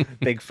off.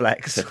 Big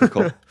flex.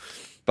 Typical.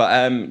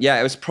 But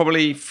it was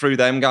probably through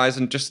them guys,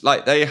 and just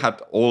like they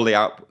had all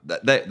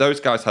those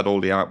guys had all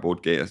the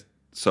outboard gear.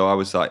 So I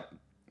was like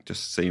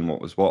just seeing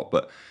what was what.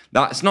 But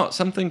that's not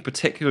something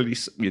particularly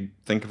you'd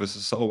think of as a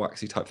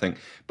Soulwaxy type thing.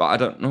 But I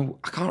don't know.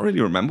 I can't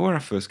really remember where I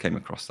first came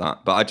across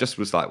that. But I just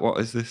was like, what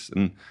is this?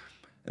 And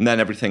then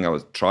everything I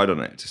tried on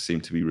it just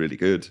seemed to be really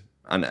good.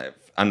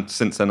 And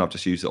since then, I've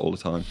just used it all the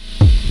time.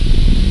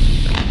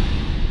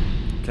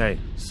 Okay,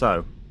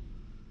 so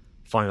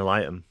final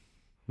item.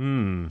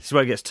 This is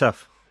where it gets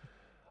tough.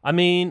 I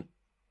mean,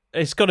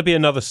 it's got to be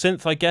another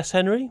synth, I guess,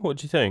 Henry. What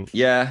do you think?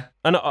 Yeah.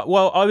 And I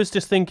was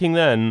just thinking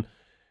then,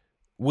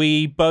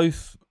 we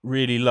both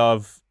really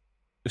love.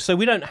 So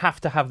we don't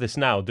have to have this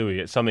now, do we?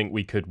 It's something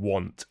we could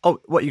want. Oh,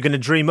 what, you're going to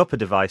dream up a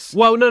device?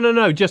 Well,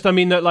 no. Just, I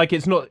mean, that like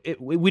it's not.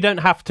 We don't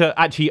have to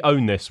actually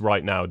own this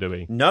right now, do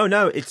we? No.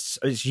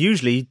 It's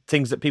usually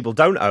things that people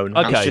don't own.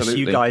 Okay. It's just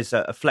you Absolutely. guys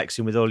are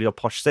flexing with all your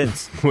posh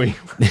synths.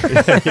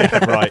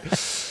 Yeah,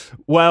 right.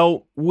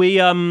 Well,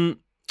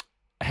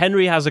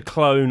 Henry has a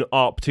clone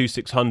ARP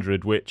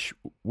 2600, which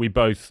we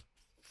both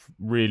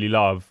really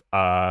love,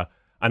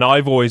 and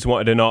I've always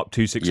wanted an ARP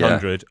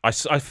 2600. Yeah.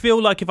 I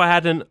feel like if I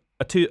had an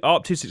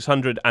ARP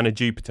 2600 and a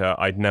Jupiter,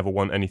 I'd never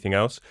want anything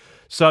else.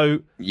 So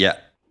Yeah.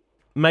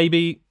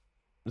 maybe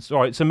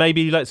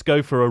let's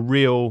go for a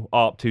real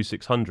ARP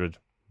 2600,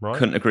 right?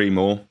 Couldn't agree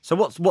more. So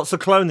what's the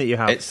clone that you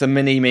have? It's a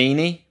Mini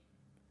Meanie,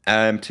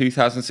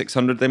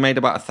 2600. They made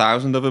about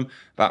 1,000 of them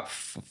about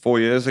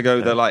 4 years ago.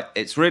 Yeah. They're like,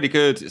 it's really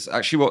good. It's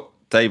actually what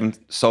Dave and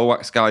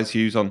Soulwax guys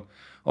use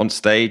on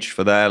stage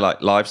for their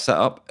like live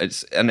setup.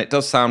 It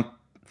does sound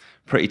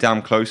pretty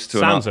damn close to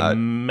Sounds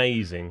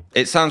amazing.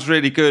 It sounds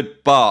really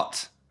good,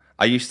 but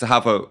I used to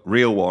have a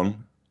real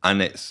one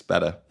and it's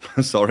better.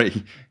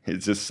 Sorry, it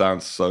just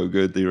sounds so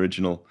good, the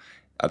original.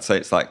 I'd say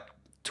it's like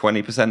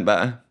 20%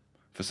 better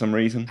for some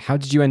reason. How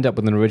did you end up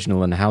with an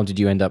original, and how did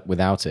you end up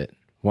without it?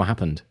 What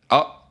happened?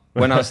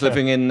 When I was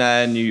living in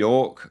New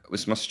York, it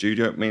was my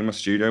studio. Me and my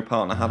studio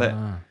partner had it,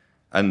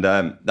 and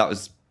that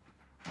was,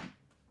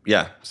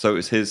 so it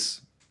was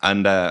his.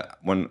 And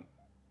when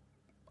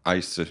I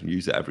used to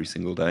use it every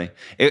single day,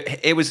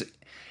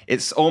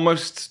 it's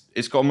almost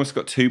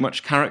got too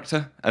much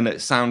character, and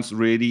it sounds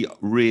really,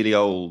 really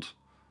old,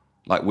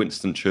 like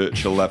Winston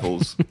Churchill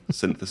levels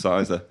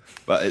synthesizer.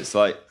 But it's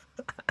like,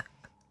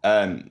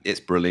 it's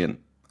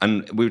brilliant.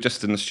 And we were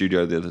just in the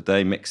studio the other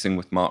day mixing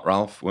with Mark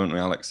Ralph, weren't we,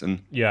 Alex?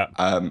 And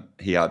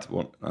he had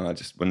one,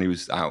 and when he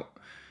was out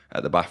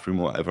at the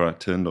bathroom or whatever, I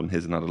turned on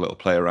his and had a little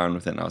play around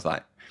with it, and I was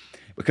like,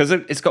 because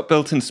it's got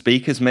built-in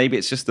speakers, maybe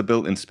it's just the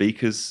built-in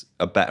speakers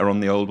are better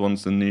on the old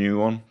ones than the new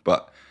one.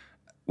 But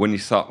when I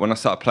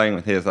started playing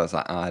with his, I was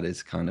like, it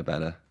is kind of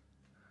better.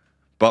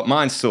 But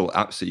mine's still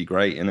absolutely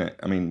great, innit?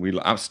 I mean,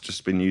 I've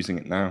just been using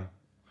it now.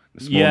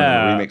 This morning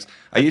in the remix.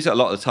 I use it a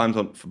lot of the times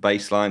for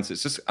bass lines.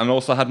 It's just, and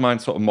also had mine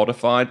sort of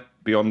modified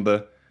beyond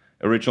the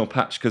original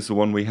patch, because the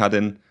one we had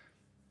in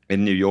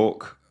New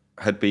York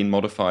had been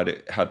modified.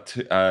 It had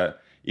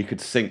you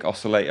could sync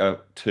oscillator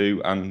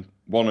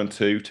 1 and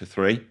 2 to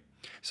 3.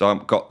 So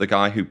I've got the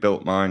guy who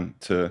built mine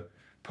to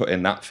put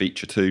in that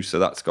feature too. So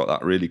that's got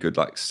that really good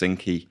like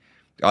syncy.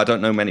 I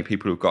don't know many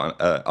people who've got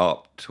an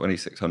ARP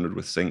 2600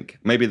 with sync.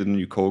 Maybe the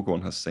new Korg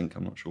one has sync.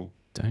 I'm not sure.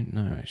 Don't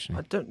know,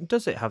 actually.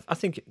 Does it have? I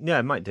think,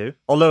 it might do.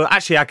 Although,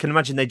 actually, I can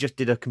imagine they just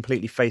did a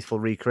completely faithful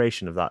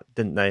recreation of that,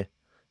 didn't they?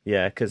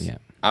 Yeah, because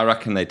I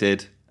reckon they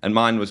did. And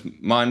mine was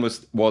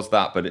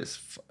that,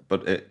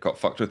 but it got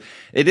fucked with.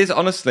 It is,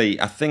 honestly,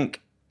 I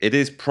think it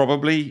is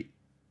probably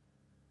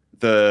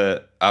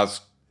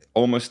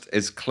almost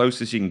as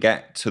close as you can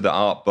get to the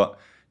ARP, but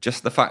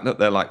just the fact that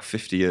they're like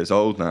 50 years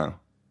old now,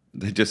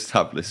 they just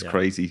have this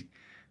crazy,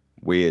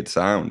 weird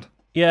sound.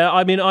 Yeah,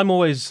 I mean, I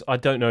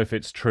don't know if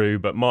it's true,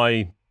 but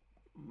I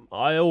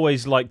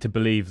always like to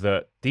believe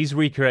that these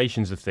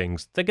recreations of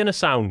things, they're going to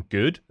sound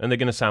good and they're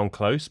going to sound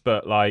close,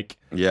 but like...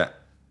 Yeah.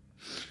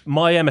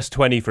 My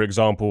MS-20, for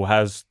example,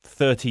 has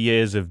 30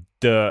 years of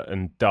dirt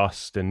and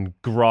dust and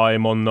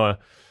grime on the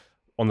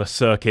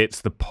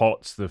circuits, the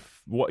pots,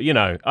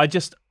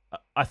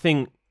 I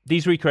think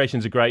these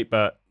recreations are great,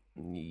 but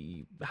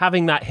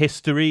having that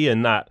history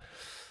and that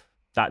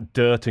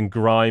dirt and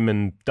grime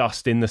and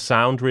dust in the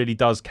sound really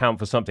does count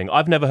for something.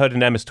 I've never heard an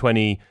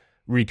MS-20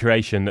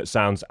 recreation that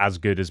sounds as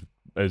good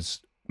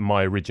as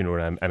my original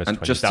MS-20.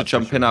 And just to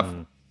jump in,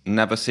 I've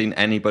never seen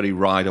anybody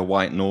ride a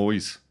white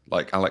noise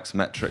like Alex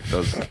Metric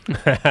does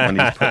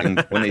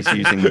when he's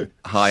using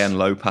high and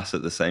low pass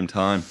at the same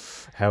time.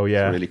 Hell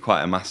yeah. He's really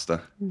quite a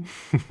master.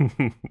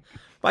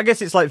 But I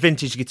guess it's like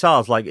vintage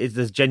guitars. Like,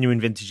 there's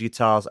genuine vintage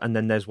guitars, and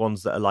then there's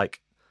ones that are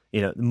like,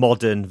 you know,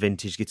 modern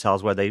vintage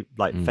guitars where they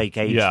like fake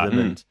age them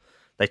and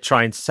they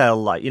try and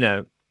sell like, you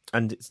know,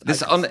 and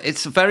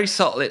it's very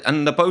subtle,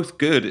 and they're both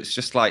good. It's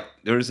just like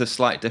there is a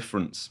slight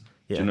difference.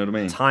 Yeah. Do you know what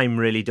I mean? Time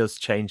really does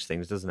change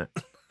things, doesn't it?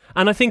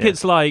 And I think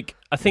it's like,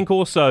 I think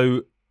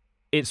also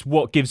it's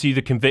what gives you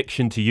the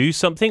conviction to use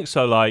something.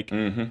 So like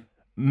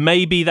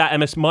maybe that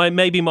my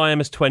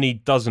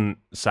MS-20 doesn't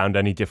sound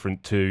any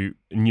different to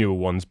newer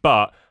ones,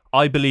 but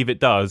I believe it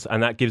does,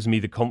 and that gives me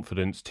the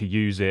confidence to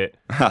use it.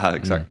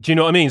 Exactly. Do you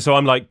know what I mean? So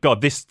I'm like,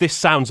 God, this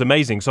sounds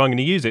amazing, so I'm going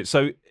to use it.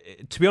 So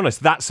to be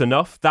honest, that's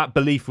enough. That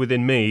belief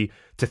within me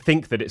to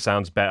think that it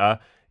sounds better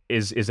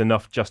is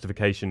enough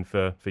justification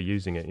for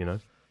using it, you know?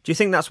 Do you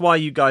think that's why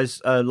you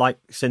guys like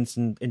synths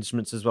and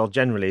instruments as well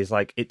generally? Is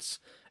like, it's,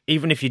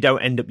 even if you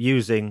don't end up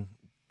using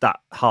that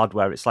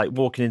hardware, it's like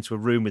walking into a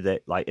room with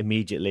it, like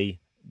immediately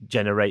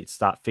generates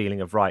that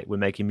feeling of, right, we're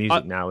making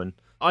music now. And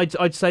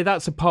I'd say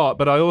that's a part,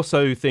 but I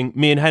also think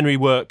me and Henry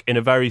work in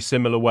a very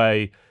similar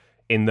way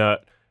in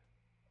that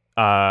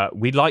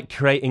we like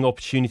creating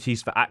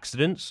opportunities for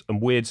accidents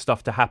and weird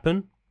stuff to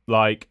happen.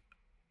 Like,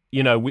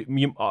 you know,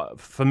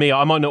 for me,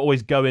 I might not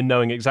always go in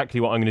knowing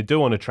exactly what I'm going to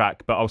do on a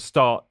track, but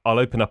I'll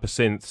open up a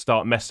synth,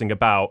 start messing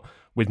about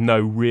with no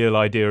real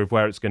idea of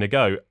where it's going to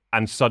go.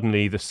 And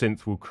suddenly the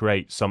synth will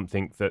create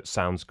something that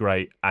sounds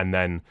great. And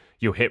then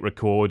you'll hit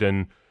record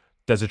and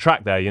there's a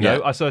track there, you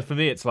know? Yeah. So for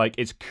me, it's like,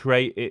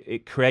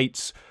 it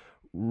creates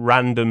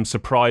random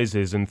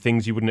surprises and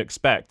things you wouldn't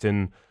expect.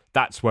 And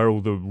that's where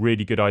all the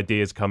really good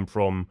ideas come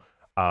from.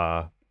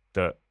 For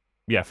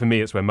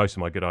me, it's where most of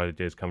my good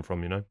ideas come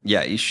from, you know?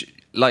 Yeah,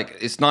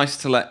 it's nice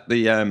to let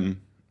the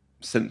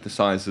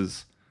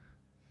synthesizers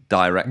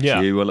direct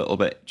you a little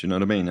bit. Do you know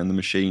what I mean? And the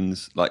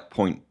machines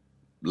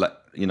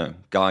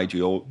guide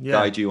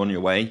you on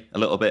your way a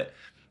little bit.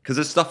 Because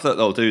there's stuff that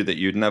they'll do that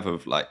you'd never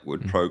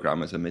would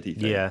program as a MIDI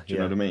thing. Do you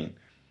know what I mean?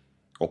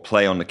 Or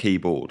play on the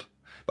keyboard.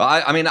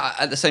 But I mean,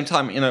 at the same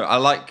time, you know, I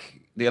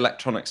like the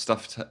electronic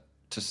stuff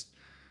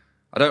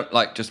I don't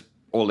like just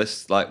all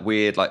this like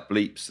weird like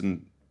bleeps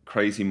and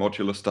crazy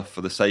modular stuff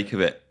for the sake of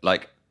it.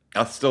 Like,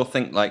 I still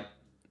think like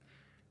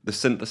the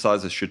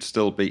synthesizer should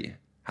still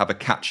have a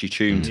catchy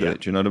tune to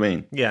it. Do you know what I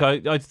mean? Yeah.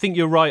 So I think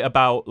you're right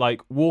about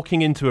like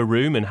walking into a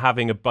room and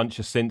having a bunch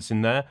of synths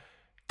in there.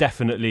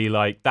 Definitely,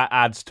 like, that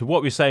adds to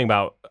what we're saying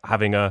about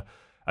having a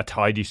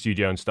tidy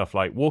studio and stuff.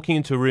 Like, walking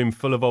into a room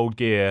full of old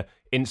gear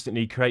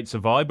instantly creates a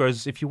vibe.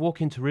 Whereas if you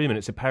walk into a room and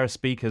it's a pair of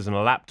speakers and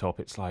a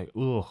laptop, it's like,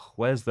 ugh,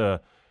 where's the...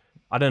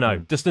 I don't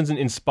know. This doesn't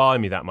inspire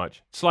me that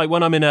much. It's like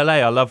when I'm in LA,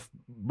 I love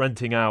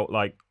renting out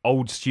like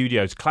old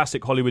studios,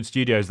 classic Hollywood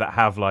studios that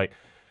have like,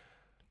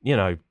 you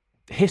know,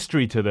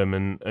 history to them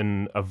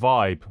and a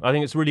vibe. I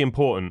think it's really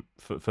important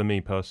for me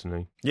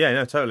personally. Yeah,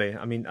 no, totally.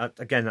 I mean,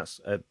 again, that's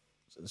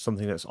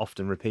something that's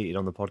often repeated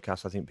on the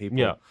podcast. I think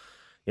people...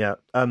 Yeah.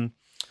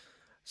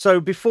 So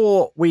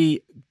before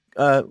we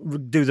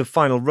do the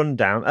final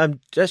rundown,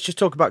 let's just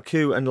talk about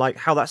Coup and like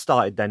how that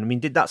started then. I mean,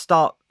 did that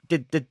start...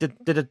 Did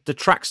the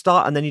track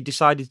start and then you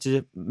decided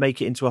to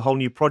make it into a whole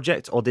new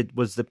project, or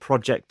was the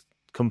project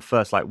come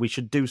first? Like, we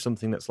should do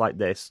something that's like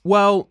this.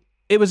 Well,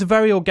 it was a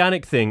very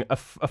organic thing. A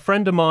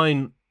friend of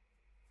mine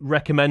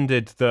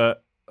recommended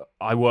that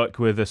I work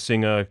with a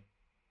singer,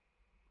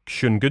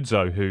 Shun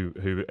Guzzo, who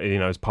you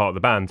know is part of the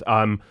band.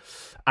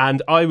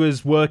 And I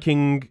was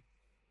working,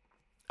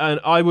 and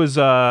I was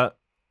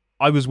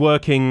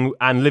working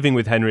and living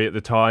with Henry at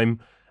the time,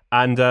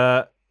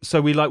 and. So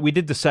we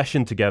did the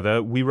session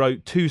together. We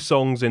wrote 2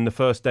 songs in the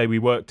first day we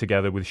worked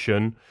together with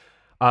Shun.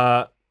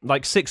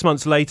 6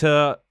 months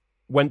later,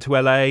 went to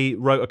LA,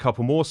 wrote a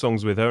couple more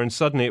songs with her, and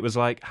suddenly it was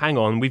like, hang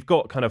on, we've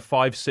got kind of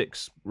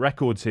 5-6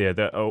 records here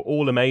that are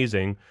all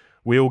amazing.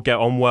 We all get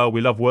on well.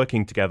 We love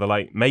working together.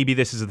 Like, maybe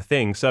this is the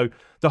thing. So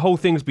the whole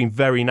thing's been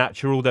very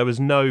natural. There was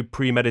no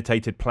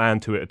premeditated plan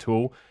to it at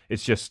all.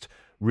 It's just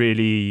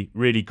really,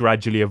 really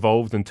gradually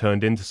evolved and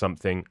turned into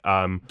something.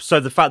 So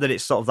the fact that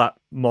it's sort of that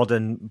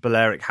modern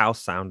Balearic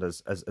house sound,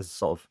 as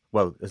sort of,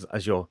 well,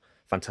 as your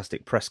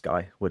fantastic press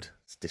guy would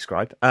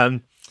describe.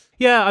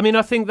 Yeah, I mean,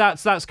 I think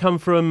that's come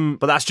from...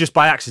 But that's just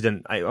by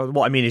accident.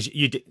 What I mean is,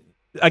 you did...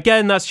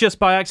 Again, that's just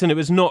by accident. It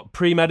was not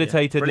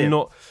premeditated and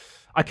not...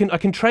 I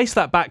can trace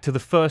that back to the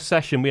first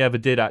session we ever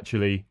did,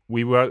 actually.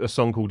 We wrote a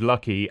song called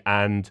Lucky,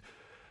 and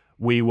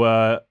we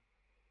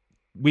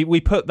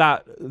put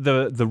that,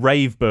 the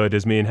rave bird,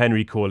 as me and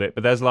Henry call it,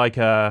 but there's like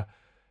there's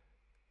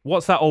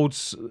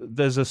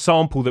a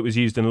sample that was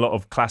used in a lot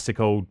of classic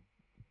old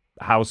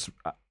house.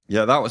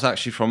 Yeah, that was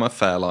actually from a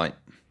Fairlight.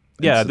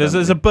 Yeah,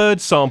 there's a bird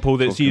sample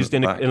that's used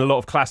in a lot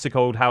of classic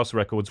old house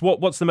records.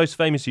 What's the most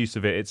famous use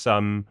of it? It's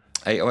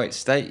 808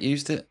 State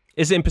used it.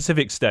 Is it in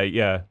Pacific State?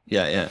 Yeah.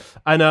 Yeah.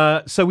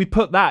 And so we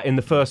put that in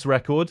the first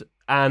record,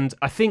 and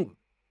I think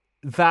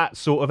that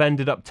sort of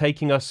ended up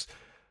taking us...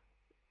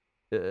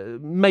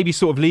 maybe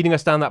sort of leading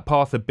us down that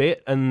path a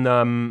bit. And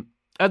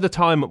at the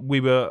time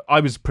I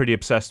was pretty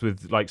obsessed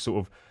with like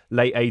sort of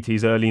late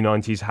 80s, early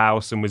 90s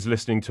house, and was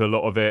listening to a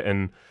lot of it.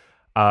 And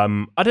I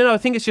don't know. I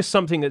think it's just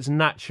something that's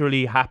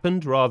naturally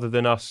happened rather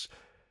than us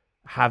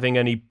having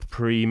any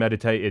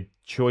premeditated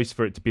choice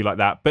for it to be like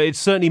that. But it's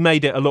certainly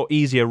made it a lot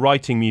easier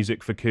writing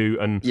music for Coup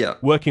and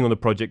working on the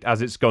project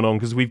as it's gone on,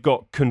 because we've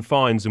got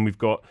confines and we've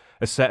got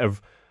a set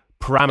of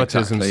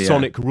parameters and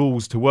sonic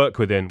rules to work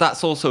within.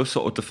 That's also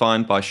sort of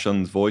defined by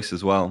Shun's voice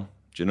as well.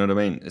 Do you know what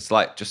I mean? It's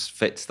like just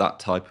fits that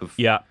type of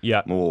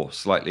more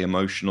slightly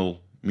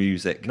emotional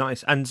music.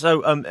 Nice. And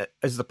so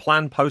is the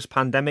plan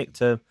post-pandemic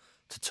to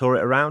tour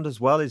it around as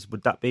well?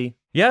 Would that be?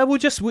 Yeah, we'll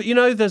just,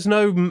 there's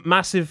no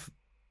massive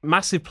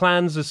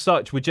plans as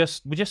such. We're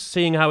just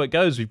seeing how it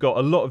goes. We've got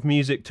a lot of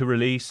music to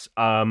release.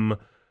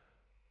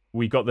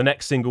 We got the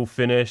next single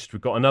finished.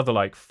 We've got another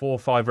like 4 or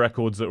 5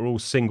 records that are all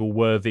single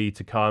worthy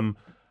to come.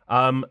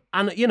 And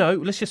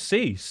let's just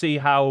see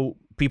how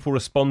people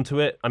respond to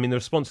it. I mean, the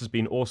response has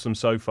been awesome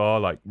so far.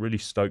 Like, really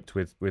stoked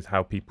with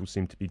how people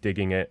seem to be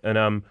digging it. And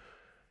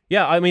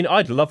I mean,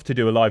 I'd love to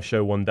do a live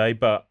show one day,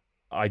 but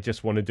I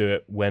just want to do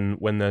it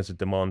when there's a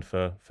demand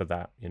for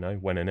that,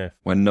 when and if.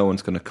 When no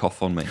one's going to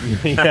cough on me.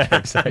 Yeah,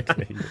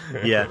 exactly.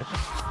 Yeah.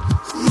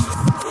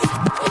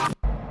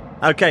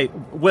 Okay,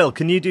 Will,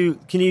 can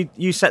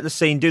you set the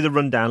scene, do the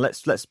rundown?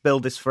 Let's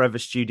build this Forever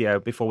Studio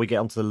before we get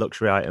onto the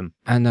luxury item.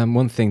 And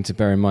one thing to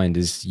bear in mind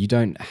is you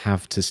don't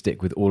have to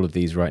stick with all of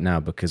these right now,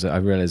 because I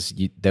realized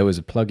there was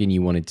a plugin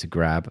you wanted to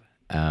grab,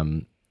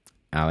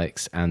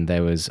 Alex, and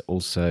there was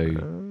also,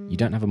 you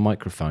don't have a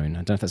microphone. I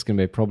don't know if that's going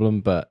to be a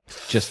problem, but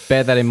just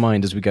bear that in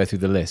mind as we go through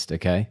the list,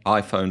 okay?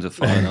 iPhones are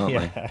fine, aren't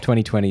they?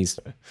 2020's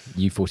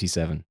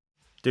U47.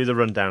 Do the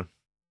rundown.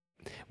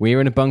 We're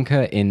in a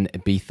bunker in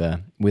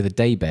Ibiza with a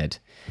daybed.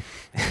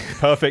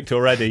 Perfect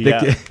already,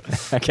 yeah.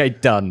 Okay,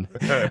 done.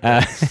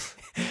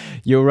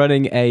 You're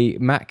running a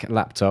Mac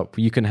laptop.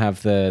 You can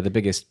have the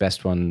biggest,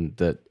 best one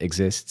that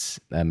exists,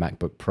 a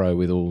MacBook Pro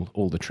with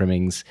all the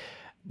trimmings,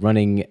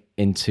 running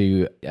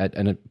into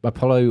an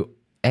Apollo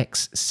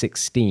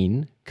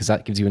X16, because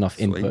that gives you enough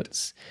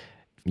inputs.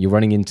 You're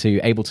running into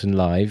Ableton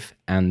Live,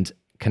 and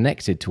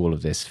connected to all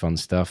of this fun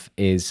stuff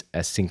is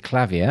a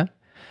Synclavier.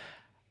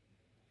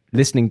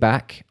 Listening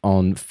back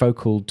on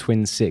Focal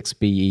Twin 6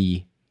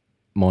 BE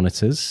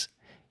monitors,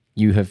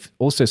 you have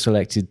also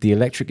selected the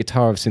electric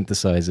guitar of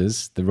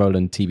synthesizers, the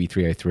Roland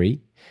TB303.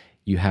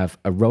 You have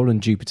a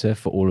Roland Jupiter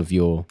for all of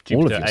your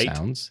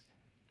sounds.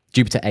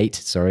 Jupiter 8,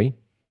 sorry.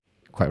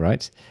 Quite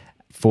right.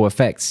 For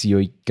effects,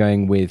 you're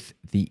going with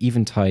the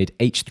Eventide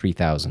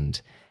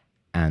H3000,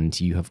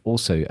 and you have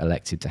also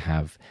elected to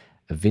have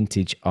a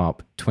vintage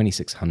ARP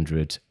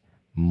 2600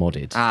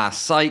 modded. Ah,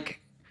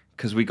 psych,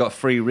 because we got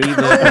free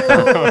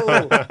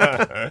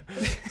reverb.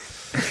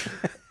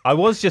 I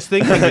was just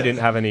thinking we didn't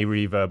have any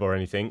reverb or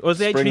anything. Or was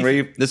the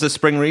There's a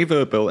spring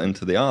reverb built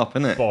into the ARP,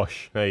 isn't it?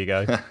 Bosh, there you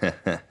go.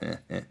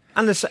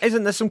 And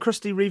isn't there some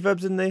crusty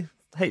reverbs in the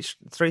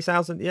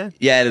H3000?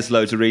 Yeah, there's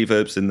loads of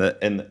reverbs in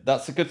the.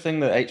 That's a good thing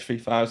that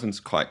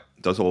H3000's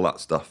does all that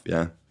stuff.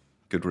 Yeah,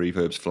 good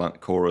reverbs,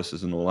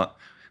 choruses, and all that.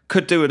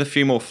 Could do with a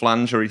few more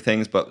flangery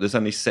things, but there's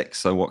only 6,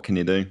 so what can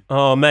you do?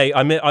 Oh, mate,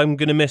 I'm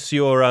gonna miss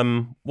your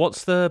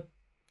What's the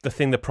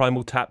thing the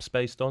Primal Tap's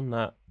based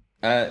on?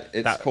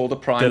 It's called a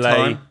Prime delay.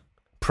 Time.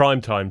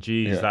 Prime Time,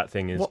 geez, that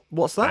thing is.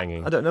 What's that?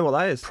 Banging. I don't know what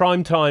that is.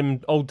 Prime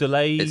Time, old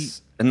delay.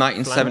 It's a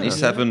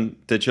 1977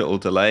 digital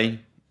delay,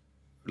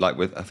 like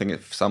with, I think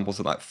it samples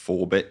at like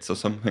 4 bits or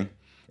something.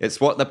 It's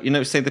what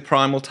say the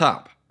Primal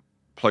Tap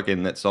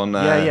plugin that's on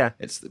there. Yeah.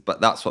 But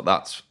that's what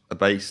that's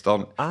based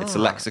on. It's a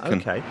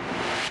lexicon.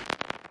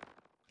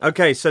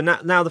 Okay, so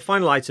now the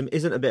final item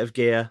isn't a bit of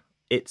gear,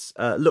 it's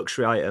a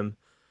luxury item.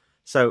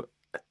 So,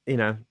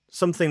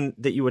 something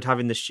that you would have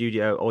in the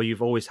studio, or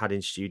you've always had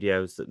in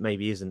studios, that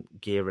maybe isn't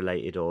gear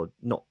related or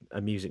not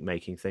a music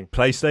making thing.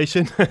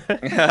 PlayStation.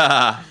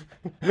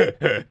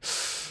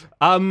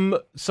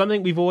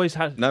 Something we've always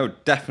had. No,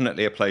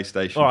 definitely a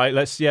PlayStation. All right,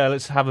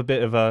 let's have a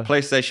bit of a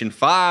PlayStation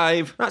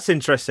 5. That's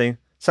interesting.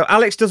 So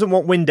Alex doesn't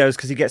want Windows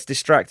because he gets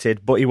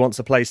distracted, but he wants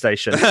a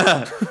PlayStation.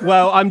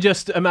 Well, I'm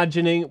just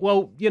imagining,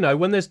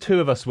 when there's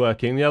 2 of us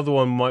working, the other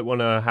one might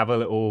want to have a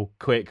little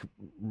quick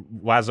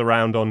wazz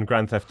around on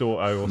Grand Theft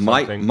Auto or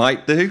something.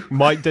 Might do.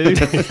 Might do. A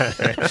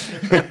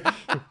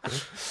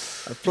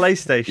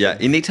PlayStation. Yeah,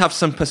 you need to have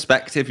some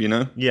perspective,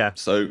 Yeah.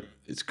 So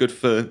it's good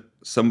for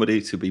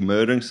somebody to be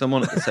murdering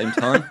someone at the same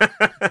time.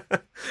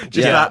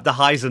 Just the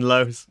highs and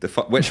lows.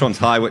 Which one's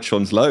high, which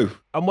one's low?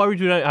 I'm worried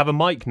we don't have a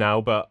mic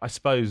now, but I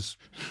suppose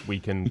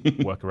we can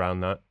work around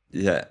that.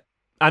 Yeah.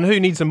 And who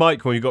needs a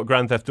mic when you've got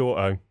Grand Theft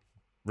Auto?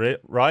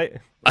 Right?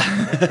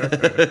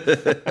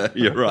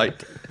 You're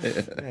right.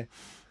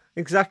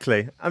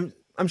 Exactly. I'm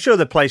sure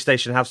the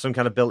PlayStation have some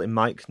kind of built-in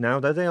mic now,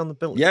 don't they? On the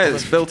built-in. Yeah,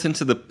 it's built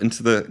into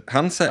the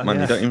handset,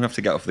 man. You don't even have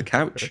to get off the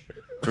couch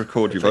to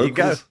record your vocals.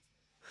 There you go.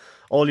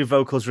 All your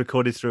vocals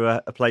recorded through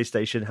a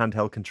PlayStation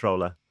handheld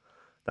controller.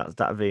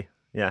 That'd be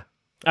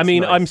I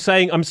mean, nice.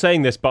 I'm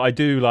saying this, but I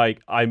do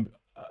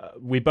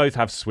we both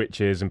have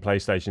Switches and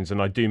PlayStations,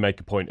 and I do make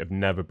a point of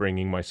never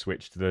bringing my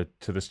Switch to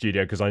the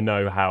studio because I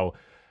know how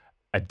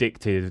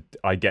addicted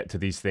I get to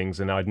these things,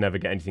 and I'd never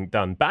get anything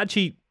done. But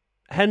actually,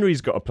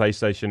 Henry's got a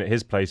PlayStation at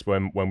his place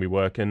when we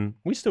work, and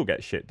we still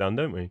get shit done,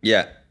 don't we?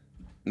 Yeah.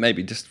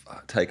 Maybe just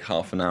take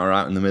half an hour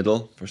out in the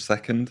middle for a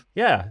second.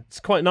 Yeah, it's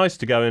quite nice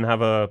to go and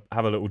have a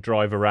little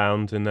drive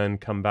around and then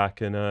come back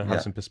and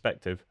have some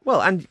perspective.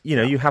 Well, and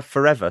you have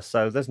forever,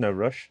 so there's no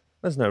rush.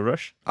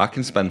 I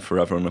can spend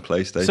forever on a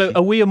PlayStation. So,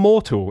 are we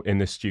immortal in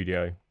this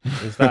studio?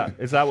 Is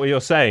that what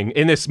you're saying?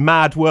 In this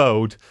mad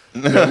world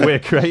that we're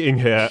creating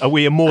here, are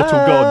we immortal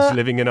gods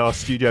living in our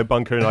studio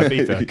bunker in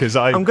Ibiza? Because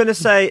I'm going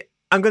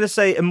to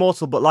say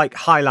immortal, but like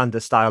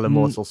Highlander style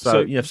immortal.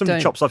 So if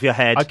somebody chops off your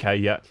head. Okay,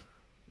 yeah.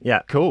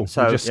 Yeah, cool.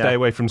 So we'll just stay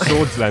away from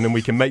swords then, and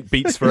we can make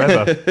beats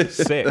forever.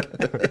 Sick.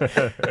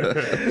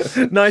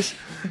 Nice,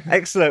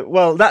 excellent.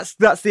 Well, that's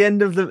the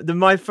end of the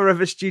My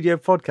Forever Studio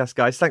podcast,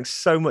 guys. Thanks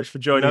so much for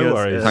joining us. No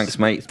worries. Thanks,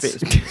 mate.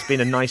 It's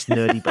been a nice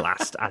nerdy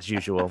blast as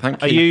usual.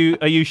 Thank you.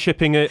 Are you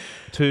shipping it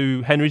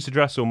to Henry's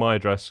address or my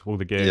address? All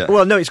the gear. Yeah.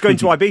 Well, no, it's going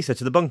to Ibiza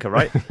to the bunker,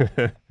 right?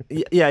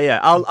 Yeah.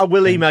 I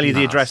will email you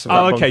the address of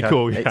that bunker. Okay,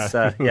 cool.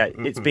 Yeah.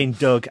 It's being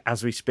dug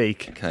as we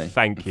speak. Okay.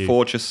 Thank you.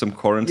 Forge us some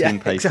quarantine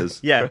papers.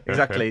 Yeah,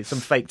 exactly.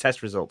 Some fake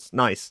test results.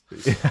 Nice.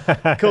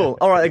 Cool.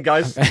 All right, then,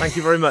 guys. Thank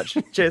you very much.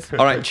 Cheers.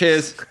 All right,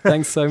 cheers.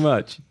 Thanks so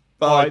much.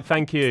 Bye. All right,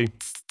 thank you.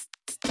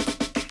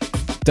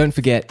 Don't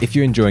forget, if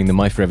you're enjoying the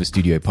My Forever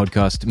Studio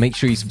podcast, make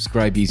sure you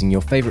subscribe using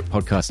your favourite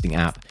podcasting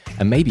app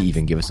and maybe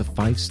even give us a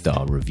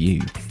 5-star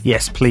review.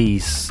 Yes,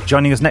 please.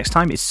 Joining us next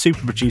time is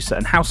super producer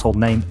and household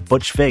name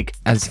Butch Vig.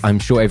 As I'm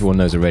sure everyone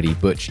knows already,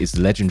 Butch is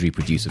the legendary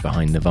producer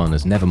behind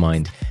Nirvana's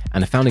Nevermind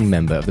and a founding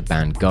member of the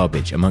band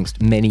Garbage,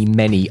 amongst many,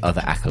 many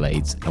other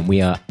accolades, and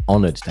we are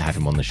honoured to have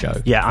him on the show.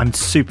 Yeah, I'm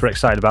super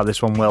excited about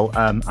this one, Will.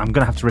 I'm going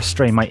to have to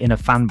restrain my inner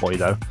fanboy,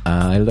 though.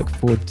 I look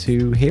forward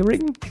to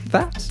hearing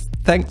that.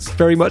 Thanks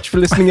very much for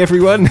listening,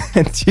 everyone,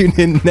 and tune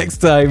in next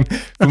time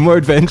for more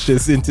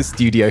adventures into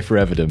Studio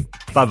Foreverdom.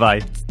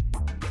 Bye-bye.